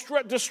emotional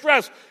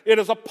distress, it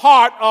is a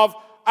part of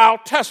our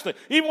testing.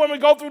 Even when we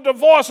go through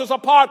divorce, it's a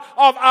part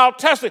of our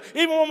testing.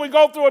 Even when we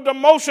go through a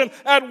demotion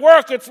at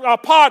work, it's a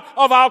part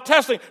of our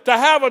testing. To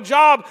have a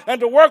job and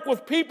to work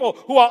with people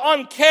who are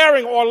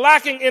uncaring or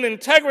lacking in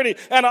integrity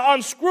and are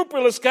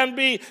unscrupulous can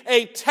be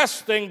a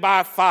testing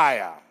by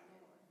fire.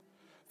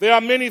 There are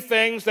many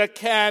things that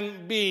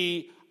can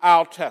be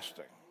our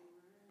testing.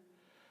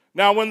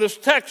 Now, when this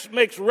text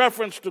makes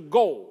reference to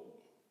gold,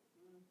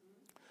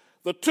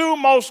 the two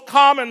most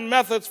common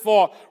methods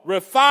for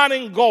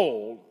refining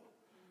gold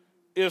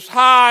is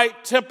high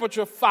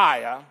temperature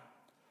fire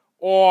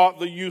or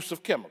the use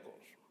of chemicals.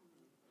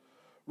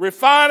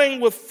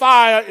 Refining with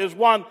fire is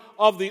one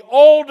of the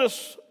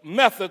oldest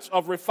methods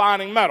of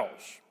refining metals.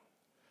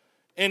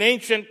 In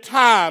ancient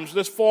times,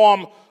 this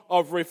form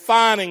of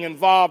refining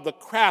involved the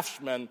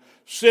craftsman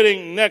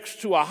sitting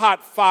next to a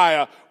hot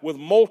fire with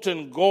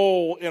molten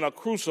gold in a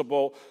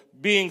crucible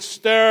being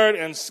stirred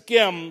and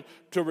skimmed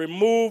to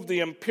remove the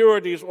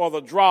impurities or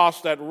the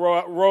dross that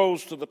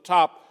rose to the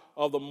top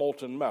of the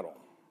molten metal.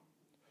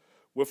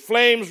 With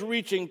flames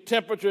reaching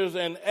temperatures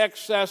in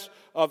excess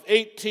of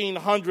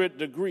 1,800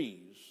 degrees,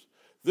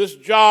 this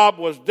job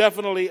was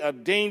definitely a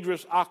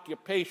dangerous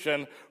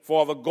occupation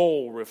for the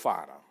gold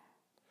refiner.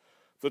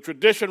 The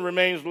tradition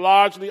remains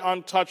largely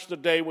untouched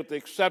today with the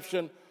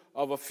exception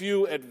of a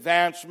few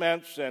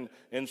advancements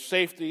in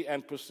safety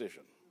and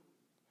precision.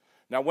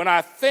 Now, when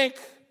I think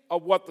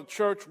of what the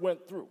church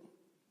went through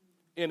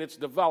in its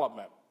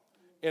development,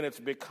 in its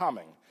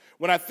becoming,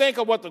 when I think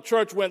of what the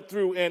church went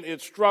through in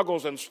its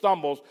struggles and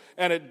stumbles,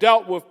 and it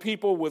dealt with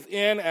people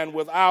within and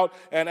without,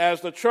 and as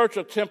the church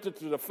attempted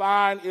to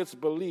define its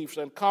beliefs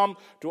and come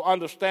to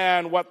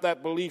understand what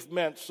that belief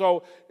meant,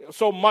 so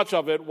much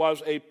of it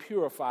was a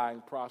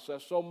purifying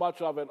process. So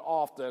much of it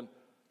often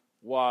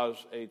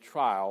was a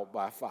trial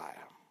by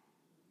fire.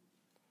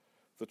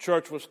 The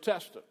church was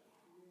tested.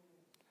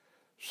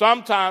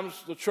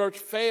 Sometimes the church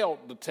failed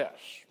the test.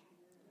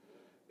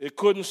 It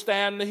couldn't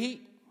stand the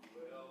heat.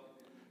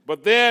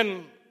 But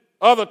then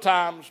other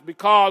times,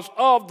 because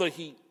of the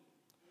heat,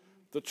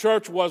 the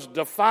church was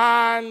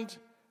defined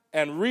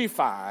and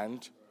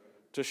refined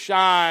to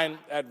shine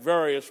at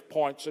various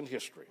points in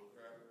history.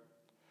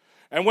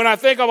 And when I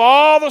think of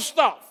all the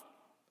stuff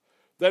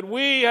that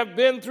we have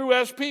been through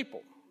as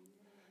people,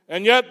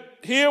 and yet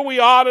here we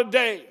are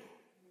today,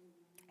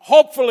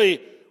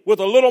 hopefully with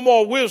a little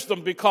more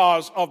wisdom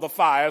because of the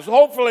fires,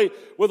 hopefully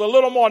with a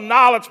little more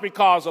knowledge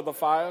because of the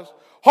fires,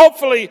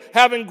 hopefully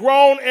having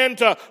grown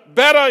into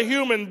better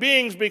human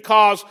beings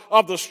because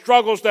of the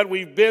struggles that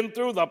we've been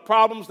through, the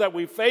problems that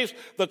we face,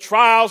 the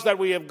trials that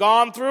we have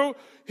gone through.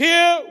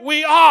 Here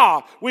we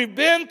are. We've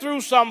been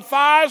through some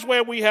fires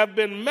where we have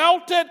been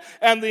melted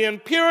and the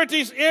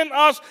impurities in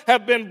us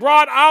have been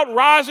brought out,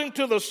 rising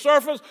to the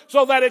surface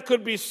so that it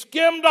could be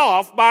skimmed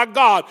off by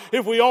God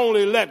if we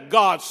only let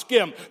God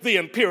skim the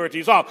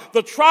impurities off.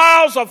 The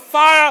trials of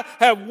fire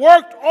have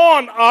worked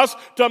on us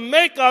to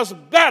make us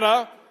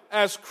better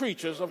as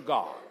creatures of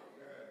God.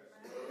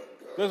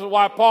 This is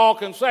why Paul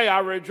can say, I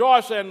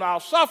rejoice in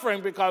our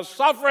suffering, because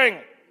suffering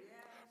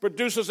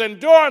produces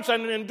endurance,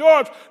 and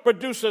endurance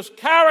produces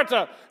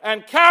character,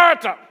 and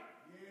character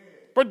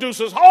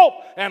produces hope,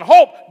 and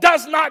hope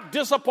does not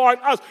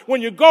disappoint us.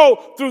 When you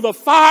go through the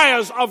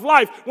fires of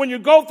life, when you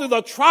go through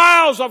the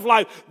trials of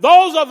life,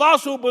 those of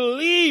us who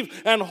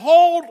believe and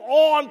hold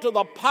on to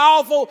the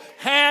powerful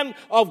hand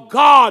of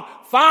God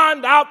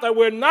find out that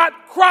we're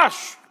not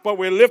crushed, but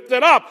we're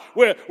lifted up.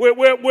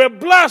 We're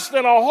blessed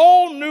in a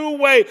whole new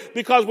way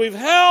because we've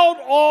held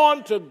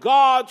on to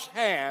God's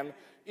hand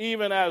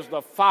even as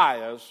the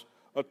fires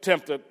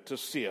attempted to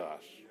sear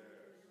us.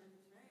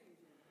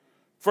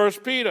 1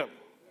 Peter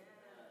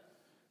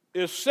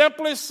is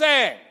simply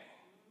saying,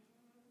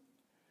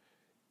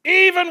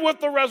 even with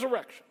the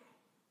resurrection,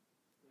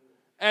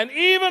 and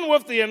even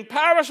with the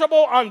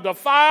imperishable,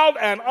 undefiled,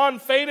 and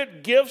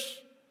unfaded gifts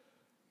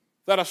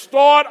that are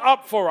stored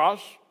up for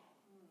us,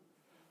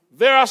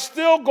 there are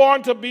still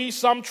going to be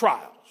some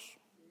trials.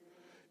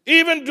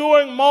 Even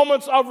during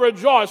moments of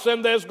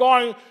rejoicing, there's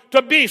going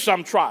to be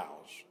some trials.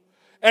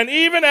 And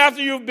even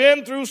after you've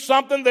been through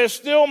something, there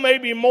still may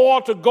be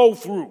more to go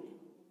through.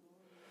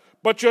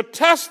 But your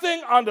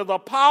testing under the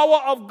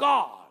power of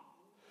God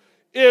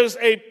is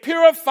a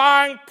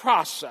purifying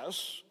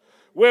process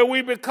where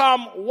we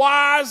become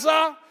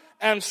wiser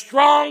and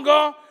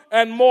stronger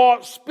and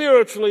more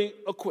spiritually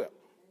equipped.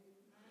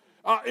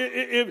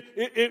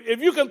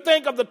 If you can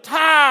think of the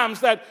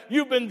times that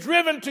you've been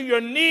driven to your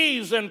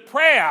knees in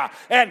prayer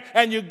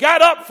and you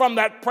got up from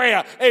that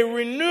prayer, a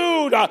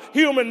renewed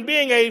human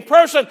being, a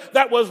person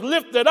that was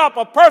lifted up,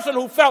 a person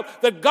who felt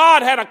that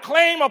God had a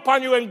claim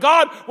upon you and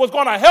God was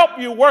going to help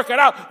you work it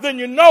out, then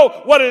you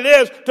know what it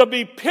is to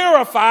be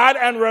purified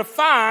and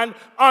refined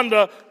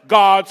under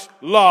God's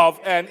love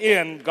and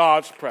in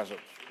God's presence.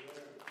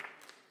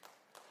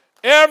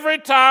 Every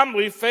time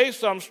we face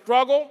some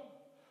struggle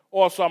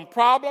or some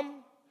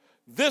problem,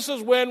 this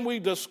is when we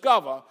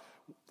discover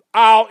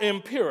our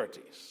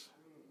impurities.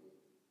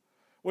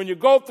 When you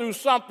go through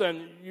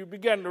something, you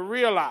begin to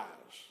realize,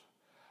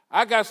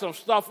 I got some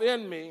stuff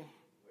in me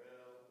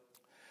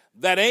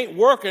that ain't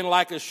working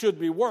like it should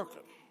be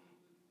working.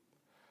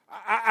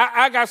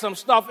 I got some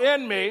stuff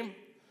in me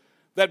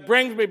that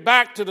brings me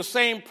back to the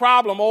same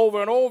problem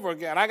over and over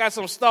again. I got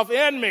some stuff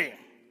in me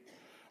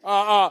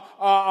that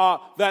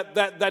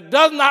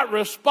does not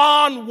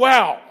respond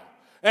well.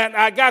 And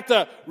I got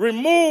to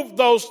remove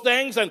those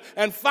things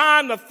and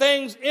find the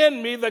things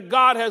in me that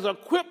God has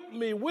equipped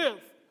me with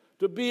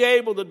to be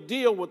able to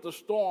deal with the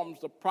storms,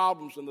 the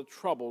problems, and the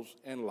troubles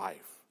in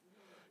life.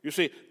 You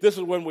see, this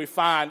is when we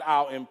find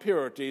our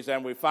impurities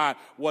and we find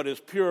what is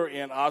pure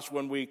in us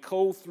when we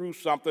go through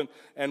something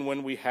and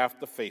when we have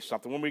to face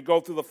something. When we go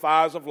through the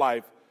fires of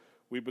life,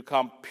 we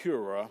become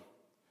purer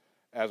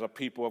as a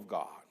people of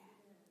God.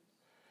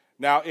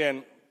 Now,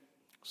 in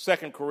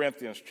 2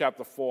 Corinthians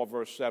chapter 4,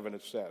 verse 7,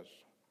 it says,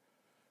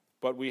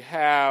 "But we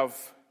have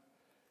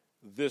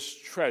this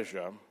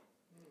treasure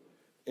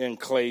in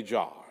clay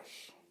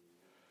jars,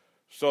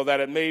 so that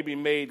it may be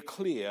made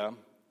clear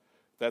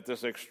that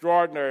this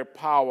extraordinary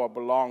power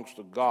belongs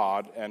to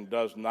God and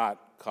does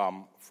not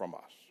come from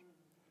us."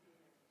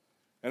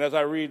 And as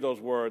I read those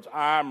words,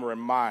 I'm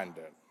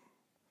reminded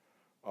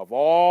of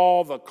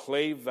all the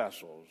clay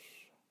vessels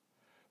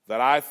that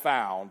I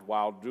found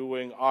while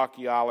doing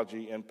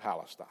archaeology in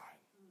Palestine.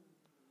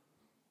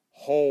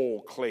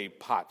 Whole clay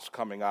pots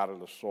coming out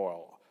of the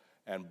soil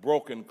and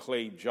broken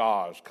clay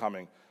jars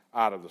coming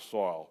out of the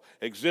soil,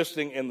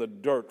 existing in the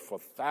dirt for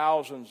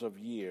thousands of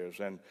years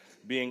and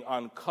being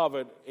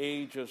uncovered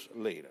ages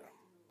later.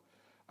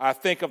 I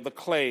think of the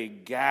clay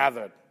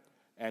gathered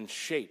and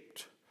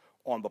shaped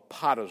on the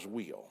potter's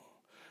wheel.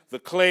 The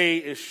clay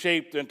is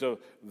shaped into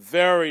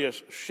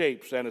various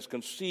shapes and is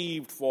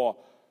conceived for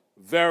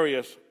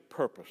various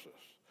purposes.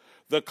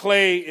 The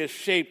clay is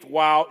shaped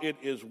while it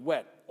is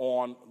wet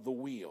on the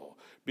wheel,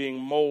 being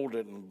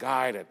molded and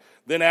guided.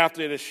 Then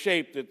after it is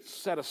shaped, it's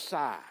set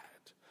aside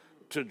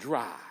to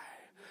dry.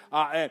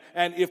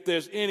 And if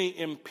there's any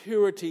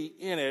impurity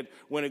in it,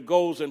 when it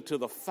goes into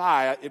the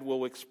fire, it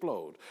will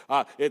explode.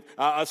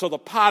 So the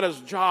potter's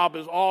job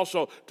is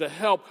also to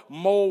help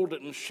mold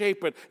it and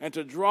shape it and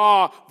to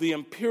draw the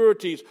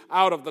impurities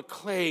out of the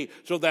clay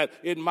so that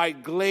it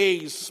might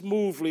glaze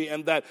smoothly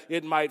and that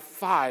it might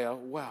fire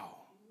well.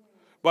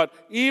 But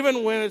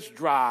even when it's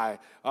dry,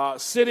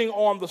 sitting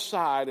on the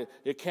side,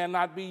 it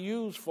cannot be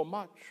used for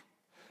much.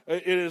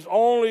 It is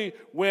only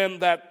when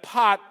that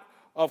pot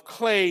of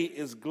clay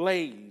is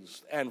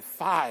glazed and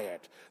fired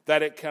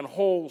that it can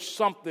hold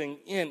something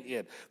in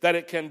it, that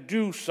it can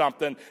do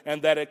something,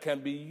 and that it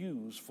can be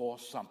used for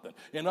something.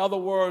 In other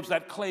words,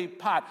 that clay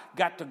pot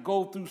got to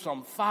go through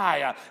some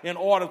fire in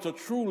order to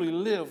truly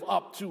live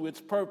up to its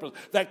purpose.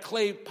 That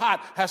clay pot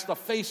has to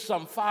face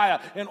some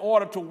fire in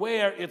order to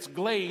wear its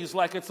glaze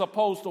like it's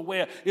supposed to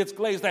wear its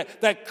glaze.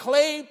 That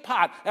clay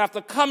pot,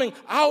 after coming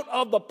out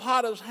of the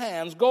potter's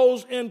hands,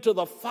 goes into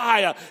the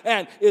fire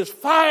and is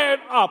fired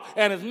up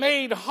and is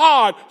made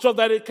hard so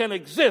that it can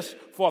exist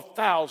for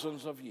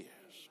thousands of years.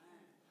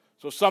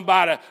 So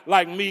somebody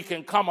like me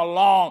can come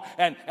along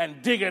and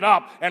dig it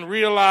up and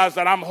realize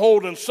that I'm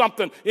holding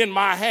something in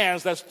my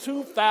hands that's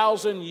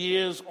 2,000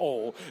 years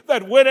old,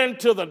 that went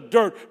into the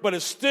dirt but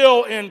is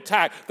still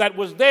intact, that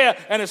was there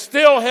and is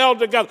still held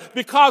together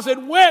because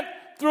it went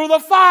through the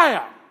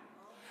fire.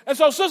 And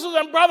so, sisters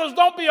and brothers,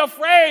 don't be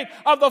afraid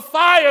of the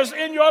fires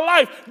in your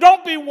life.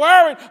 Don't be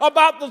worried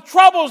about the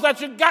troubles that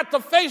you got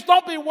to face.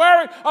 Don't be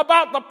worried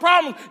about the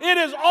problems. It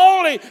is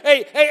only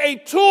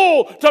a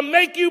tool to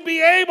make you be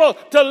able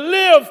to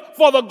live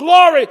for the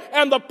glory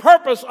and the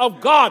purpose of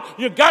God.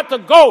 You got to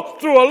go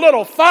through a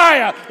little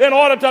fire in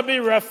order to be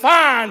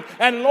refined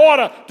and in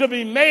order to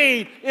be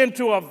made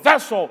into a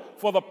vessel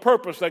for the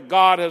purpose that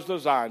God has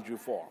designed you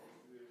for.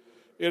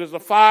 It is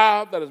the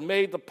fire that has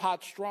made the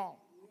pot strong.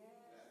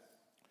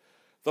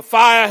 The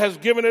fire has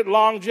given it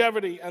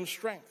longevity and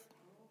strength.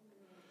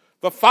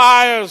 The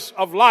fires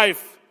of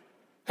life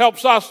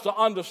helps us to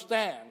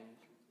understand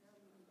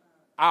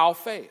our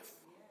faith.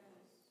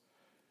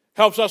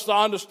 Helps us to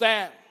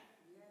understand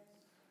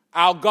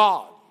our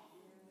God.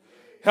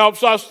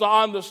 Helps us to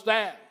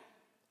understand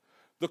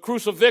the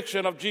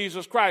crucifixion of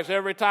Jesus Christ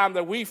every time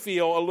that we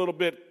feel a little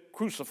bit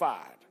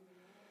crucified.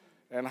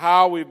 And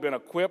how we've been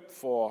equipped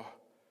for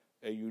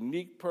a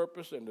unique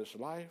purpose in this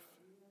life.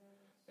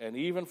 And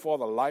even for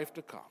the life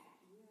to come.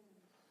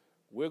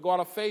 We're going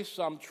to face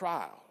some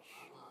trials.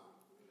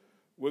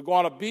 We're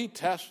going to be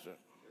tested.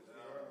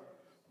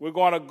 We're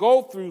going to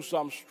go through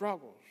some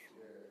struggles.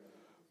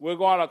 We're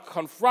going to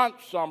confront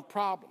some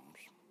problems.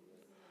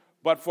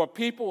 But for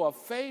people of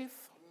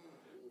faith,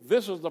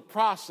 this is the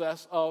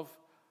process of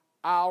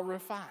our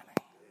refining.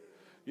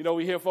 You know,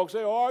 we hear folks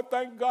say, "Oh,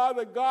 thank God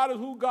that God is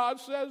who God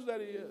says that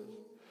he is."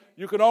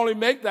 You can only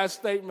make that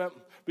statement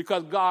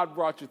because God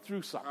brought you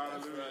through something,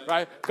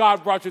 right?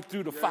 God brought you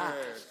through the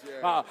fires.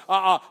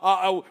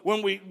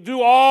 When we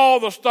do all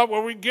the stuff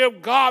where we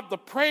give God the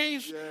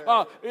praise,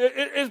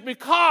 it's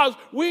because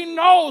we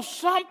know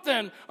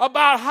something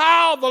about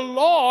how the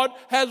Lord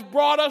has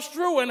brought us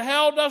through and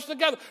held us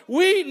together.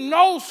 We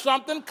know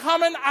something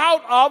coming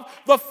out of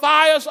the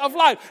fires of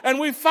life, and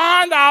we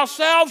find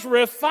ourselves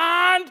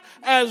refined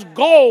as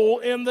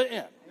gold in the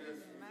end.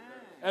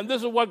 And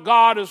this is what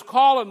God is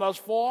calling us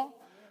for,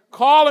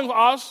 calling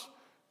us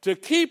to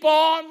keep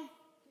on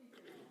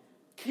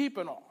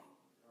keeping on.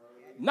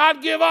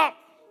 Not give up.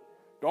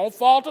 Don't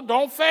falter.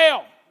 Don't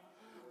fail.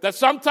 That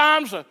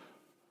sometimes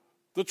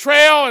the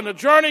trail and the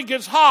journey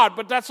gets hard,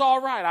 but that's all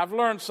right. I've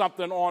learned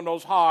something on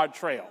those hard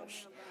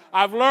trails.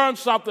 I've learned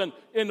something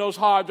in those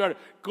hard journeys.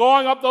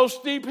 Going up those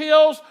steep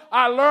hills,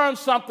 I learned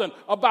something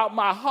about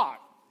my heart.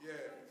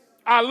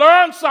 I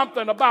learned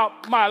something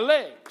about my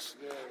legs.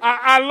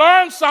 I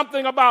learned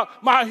something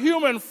about my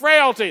human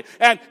frailty.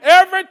 And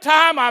every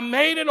time I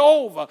made it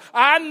over,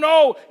 I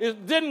know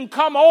it didn't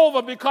come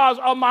over because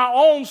of my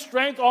own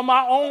strength or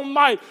my own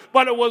might,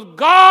 but it was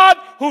God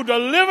who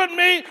delivered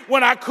me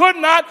when I could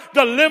not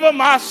deliver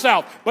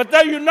myself. But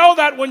there you know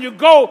that when you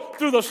go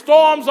through the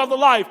storms of the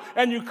life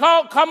and you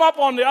come up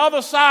on the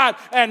other side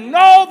and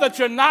know that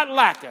you're not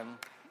lacking,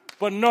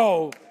 but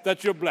know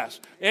that you're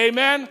blessed.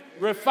 Amen?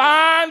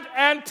 Refined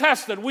and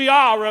tested. We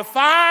are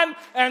refined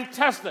and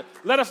tested.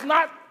 Let us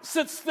not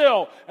sit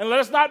still, and let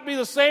us not be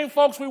the same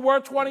folks we were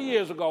 20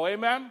 years ago.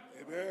 Amen?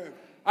 Amen.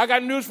 I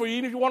got news for you.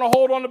 Even if you want to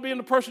hold on to being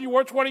the person you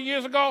were 20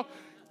 years ago,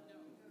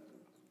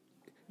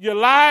 you're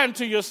lying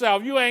to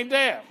yourself. You ain't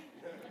there.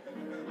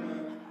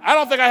 I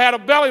don't think I had a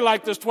belly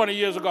like this 20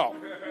 years ago.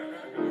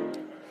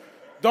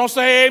 Don't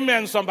say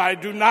amen, somebody.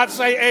 Do not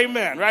say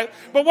amen, right?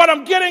 But what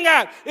I'm getting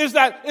at is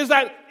that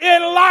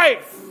in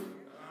life,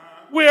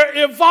 we're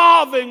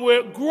evolving,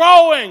 we're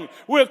growing,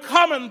 we're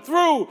coming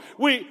through.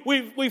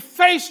 We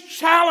face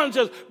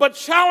challenges, but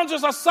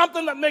challenges are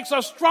something that makes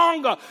us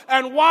stronger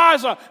and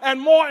wiser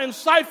and more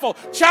insightful.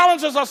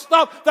 Challenges are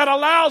stuff that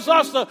allows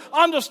us to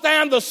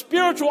understand the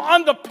spiritual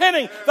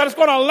underpinning that is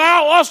going to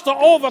allow us to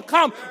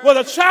overcome. Well,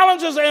 the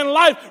challenges in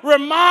life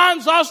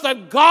reminds us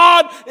that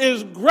God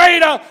is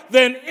greater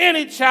than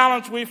any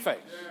challenge we face.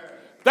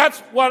 That's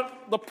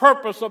what the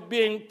purpose of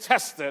being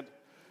tested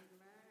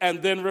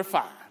and then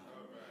refined.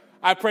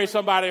 I pray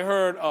somebody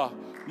heard a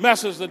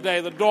message today.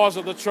 The doors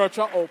of the church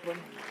are open.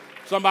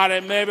 Somebody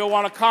maybe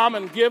want to come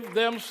and give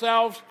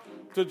themselves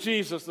to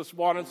Jesus this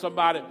morning.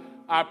 Somebody,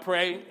 I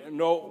pray,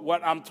 know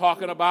what I'm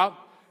talking about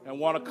and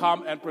want to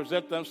come and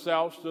present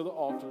themselves to the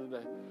altar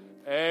today.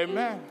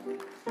 Amen.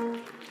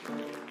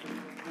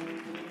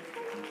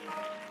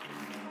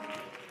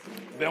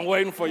 Been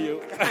waiting for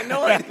you. I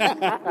know it.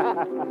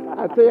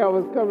 I tell you I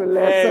was coming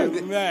last Sunday.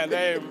 Amen.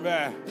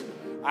 Amen.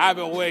 I've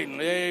been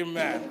waiting.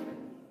 Amen.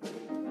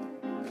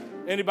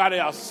 Anybody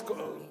else?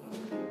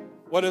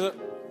 What is it?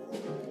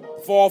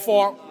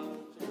 404.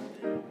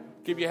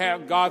 Keep your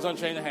hand. God's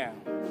unchained hand.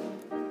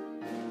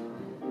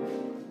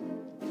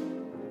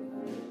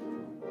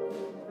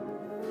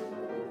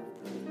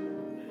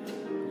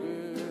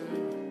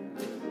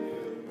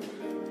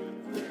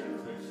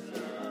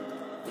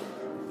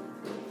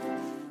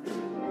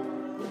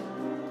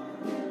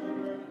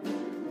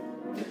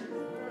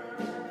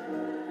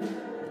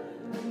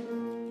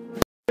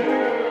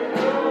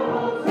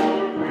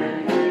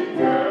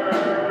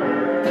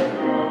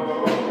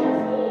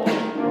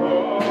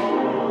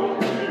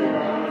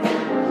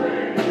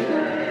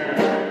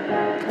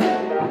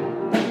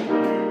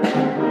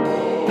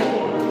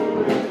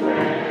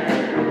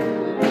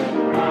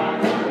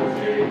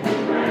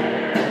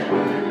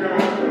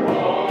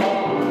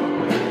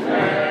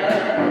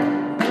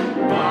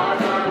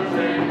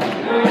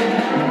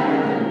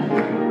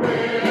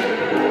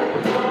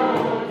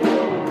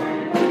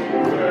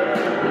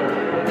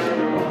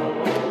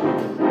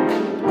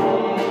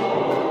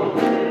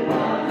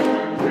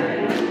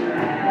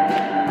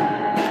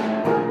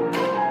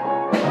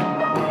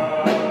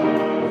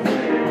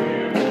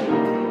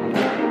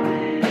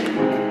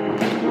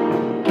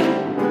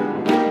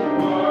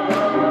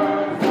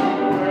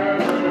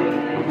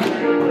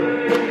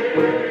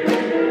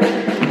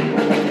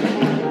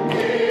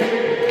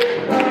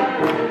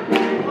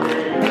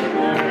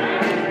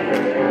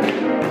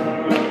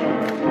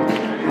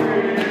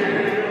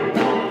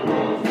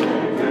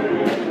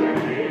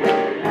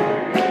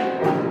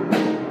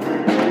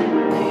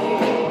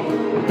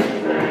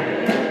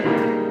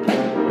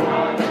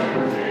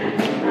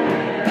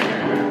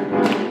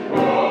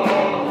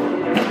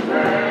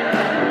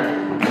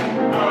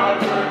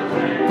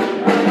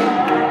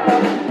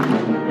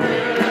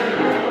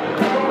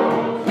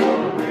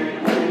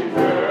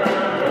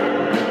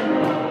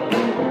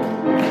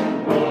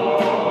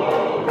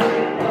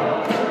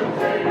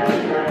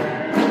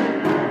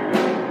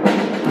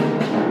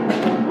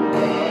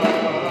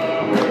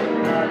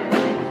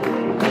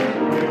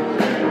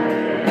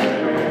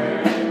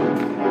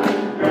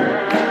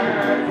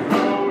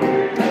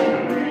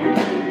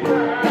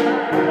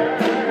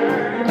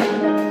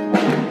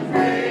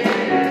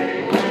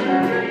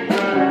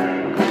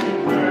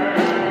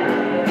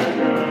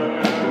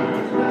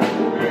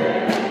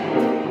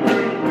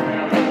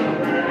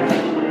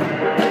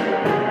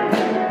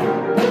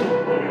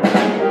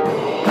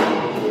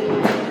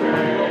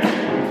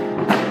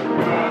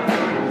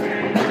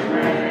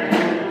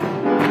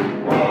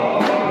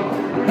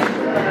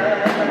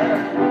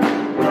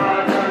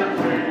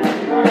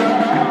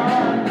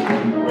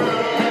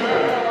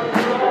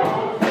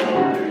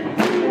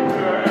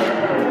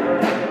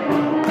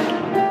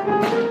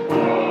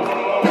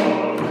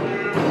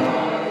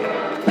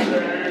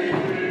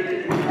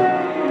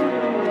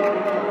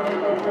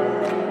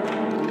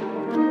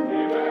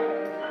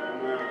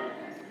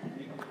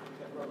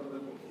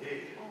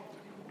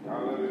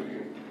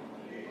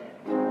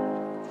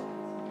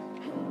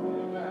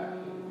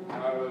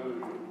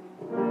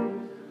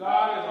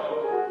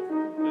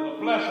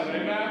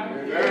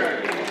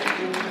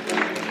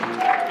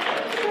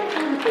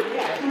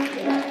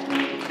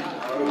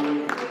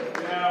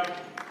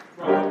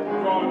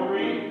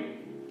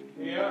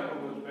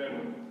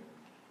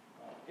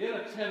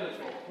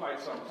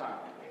 sometime.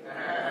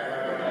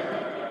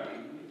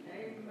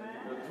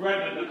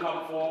 Threatening to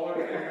come forward.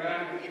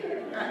 Amen.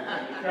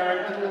 Carry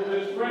through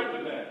this threat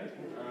today.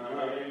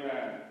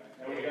 Amen.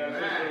 And we got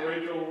Sister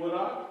Rachel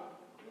Woodard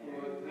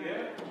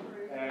here.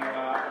 And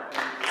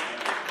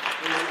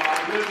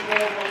Liz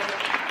Goldberg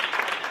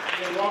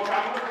in Rock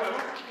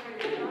Island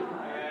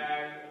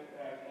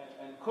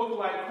and cook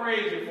like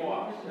crazy for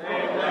us.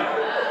 Amen.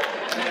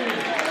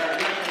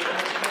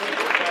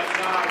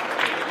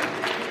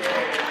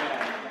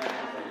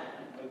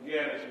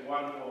 Again, it's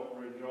wonderful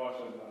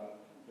rejoicing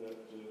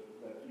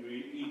that you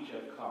each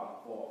have come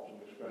forth to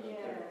express it.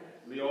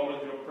 Leola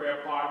is your prayer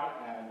partner,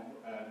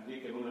 and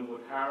Deacon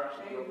Linwood Harris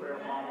is your prayer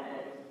partner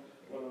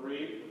for the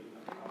read.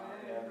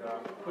 And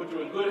put you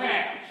in good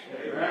hands.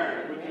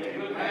 Amen. Put you in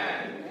good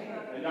hands.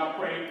 And y'all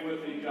pray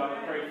with each other,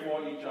 pray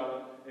for each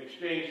other,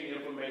 exchange the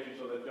information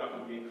so that y'all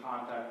can be in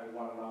contact with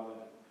one another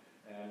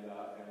and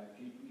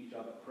keep each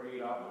other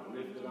prayed up and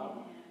lifted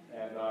up.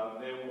 And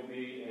there will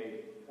be an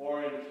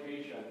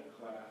orientation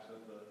class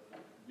that the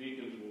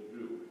deacons will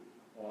do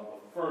on the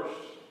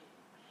first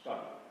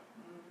Sunday.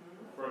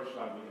 The first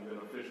Sunday, and then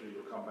officially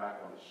you'll come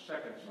back on the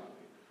second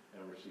Sunday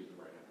and receive the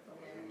right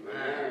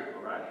hand.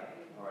 All right?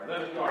 All right,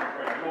 let us start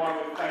praying. Lord,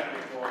 we thank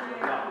you for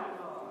your love.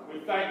 We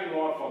thank you,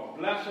 Lord, for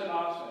blessing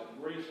us and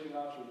gracing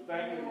us. We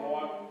thank you,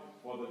 Lord,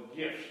 for the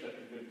gifts that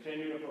you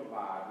continue to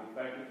provide. We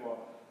thank you for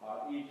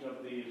each of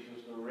these,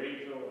 Sister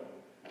Rachel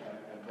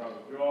and Brother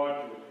George,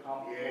 who has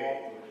come forth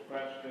to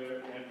express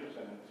their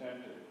interest and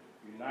intent to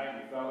unite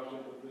in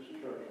fellowship with this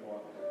church,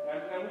 Lord.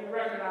 And we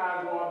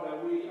recognize, Lord, that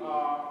we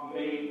are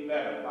made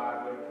better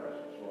by their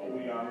presence, Lord.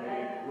 We are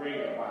made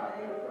greater by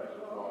their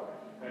presence, Lord.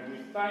 And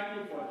we thank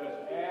you for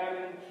just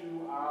adding to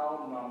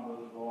our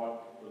numbers, Lord,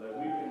 so that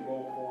we can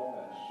go forth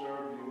and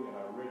serve you in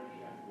a rich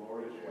and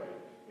glorious way.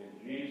 In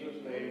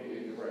Jesus' name we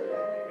pray.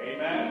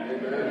 Amen.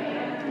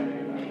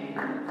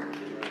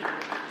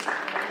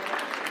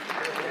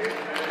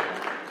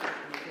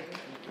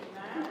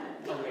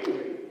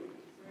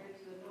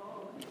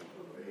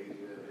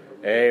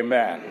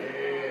 Amen.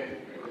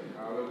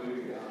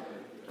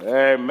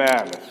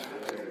 Amen.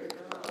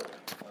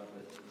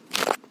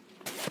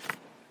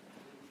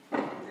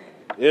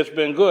 It's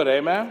been good,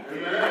 amen?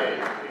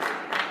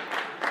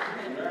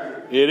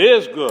 It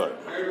is good.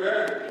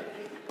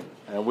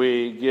 And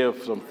we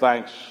give some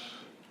thanks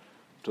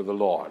to the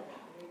Lord.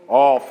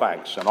 All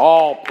thanks and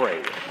all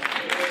praise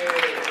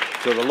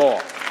to the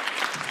Lord.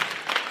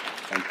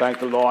 And thank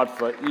the Lord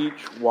for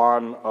each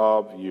one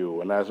of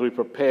you. And as we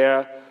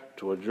prepare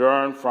to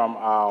adjourn from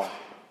our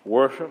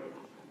worship,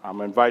 I'm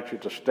going to invite you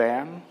to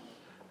stand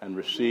and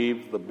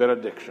receive the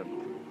benediction.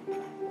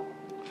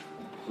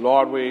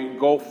 Lord, we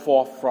go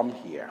forth from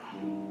here,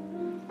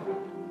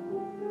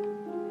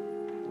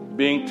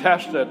 being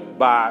tested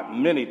by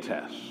many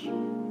tests,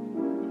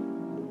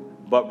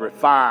 but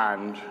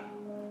refined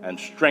and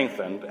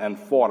strengthened and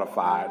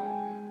fortified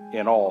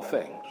in all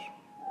things.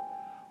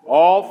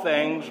 All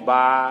things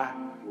by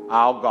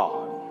our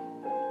God,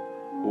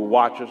 who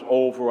watches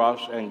over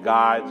us and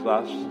guides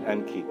us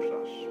and keeps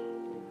us.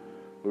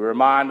 We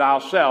remind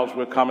ourselves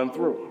we're coming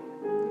through.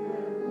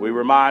 We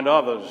remind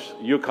others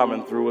you're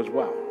coming through as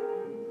well.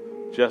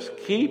 Just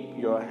keep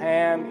your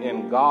hand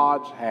in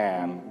God's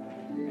hand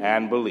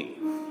and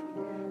believe.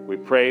 We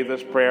pray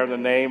this prayer in the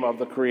name of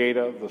the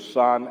Creator, the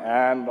Son,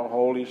 and the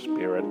Holy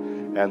Spirit,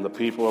 and the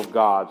people of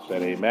God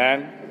said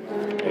amen,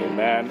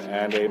 amen,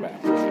 and amen.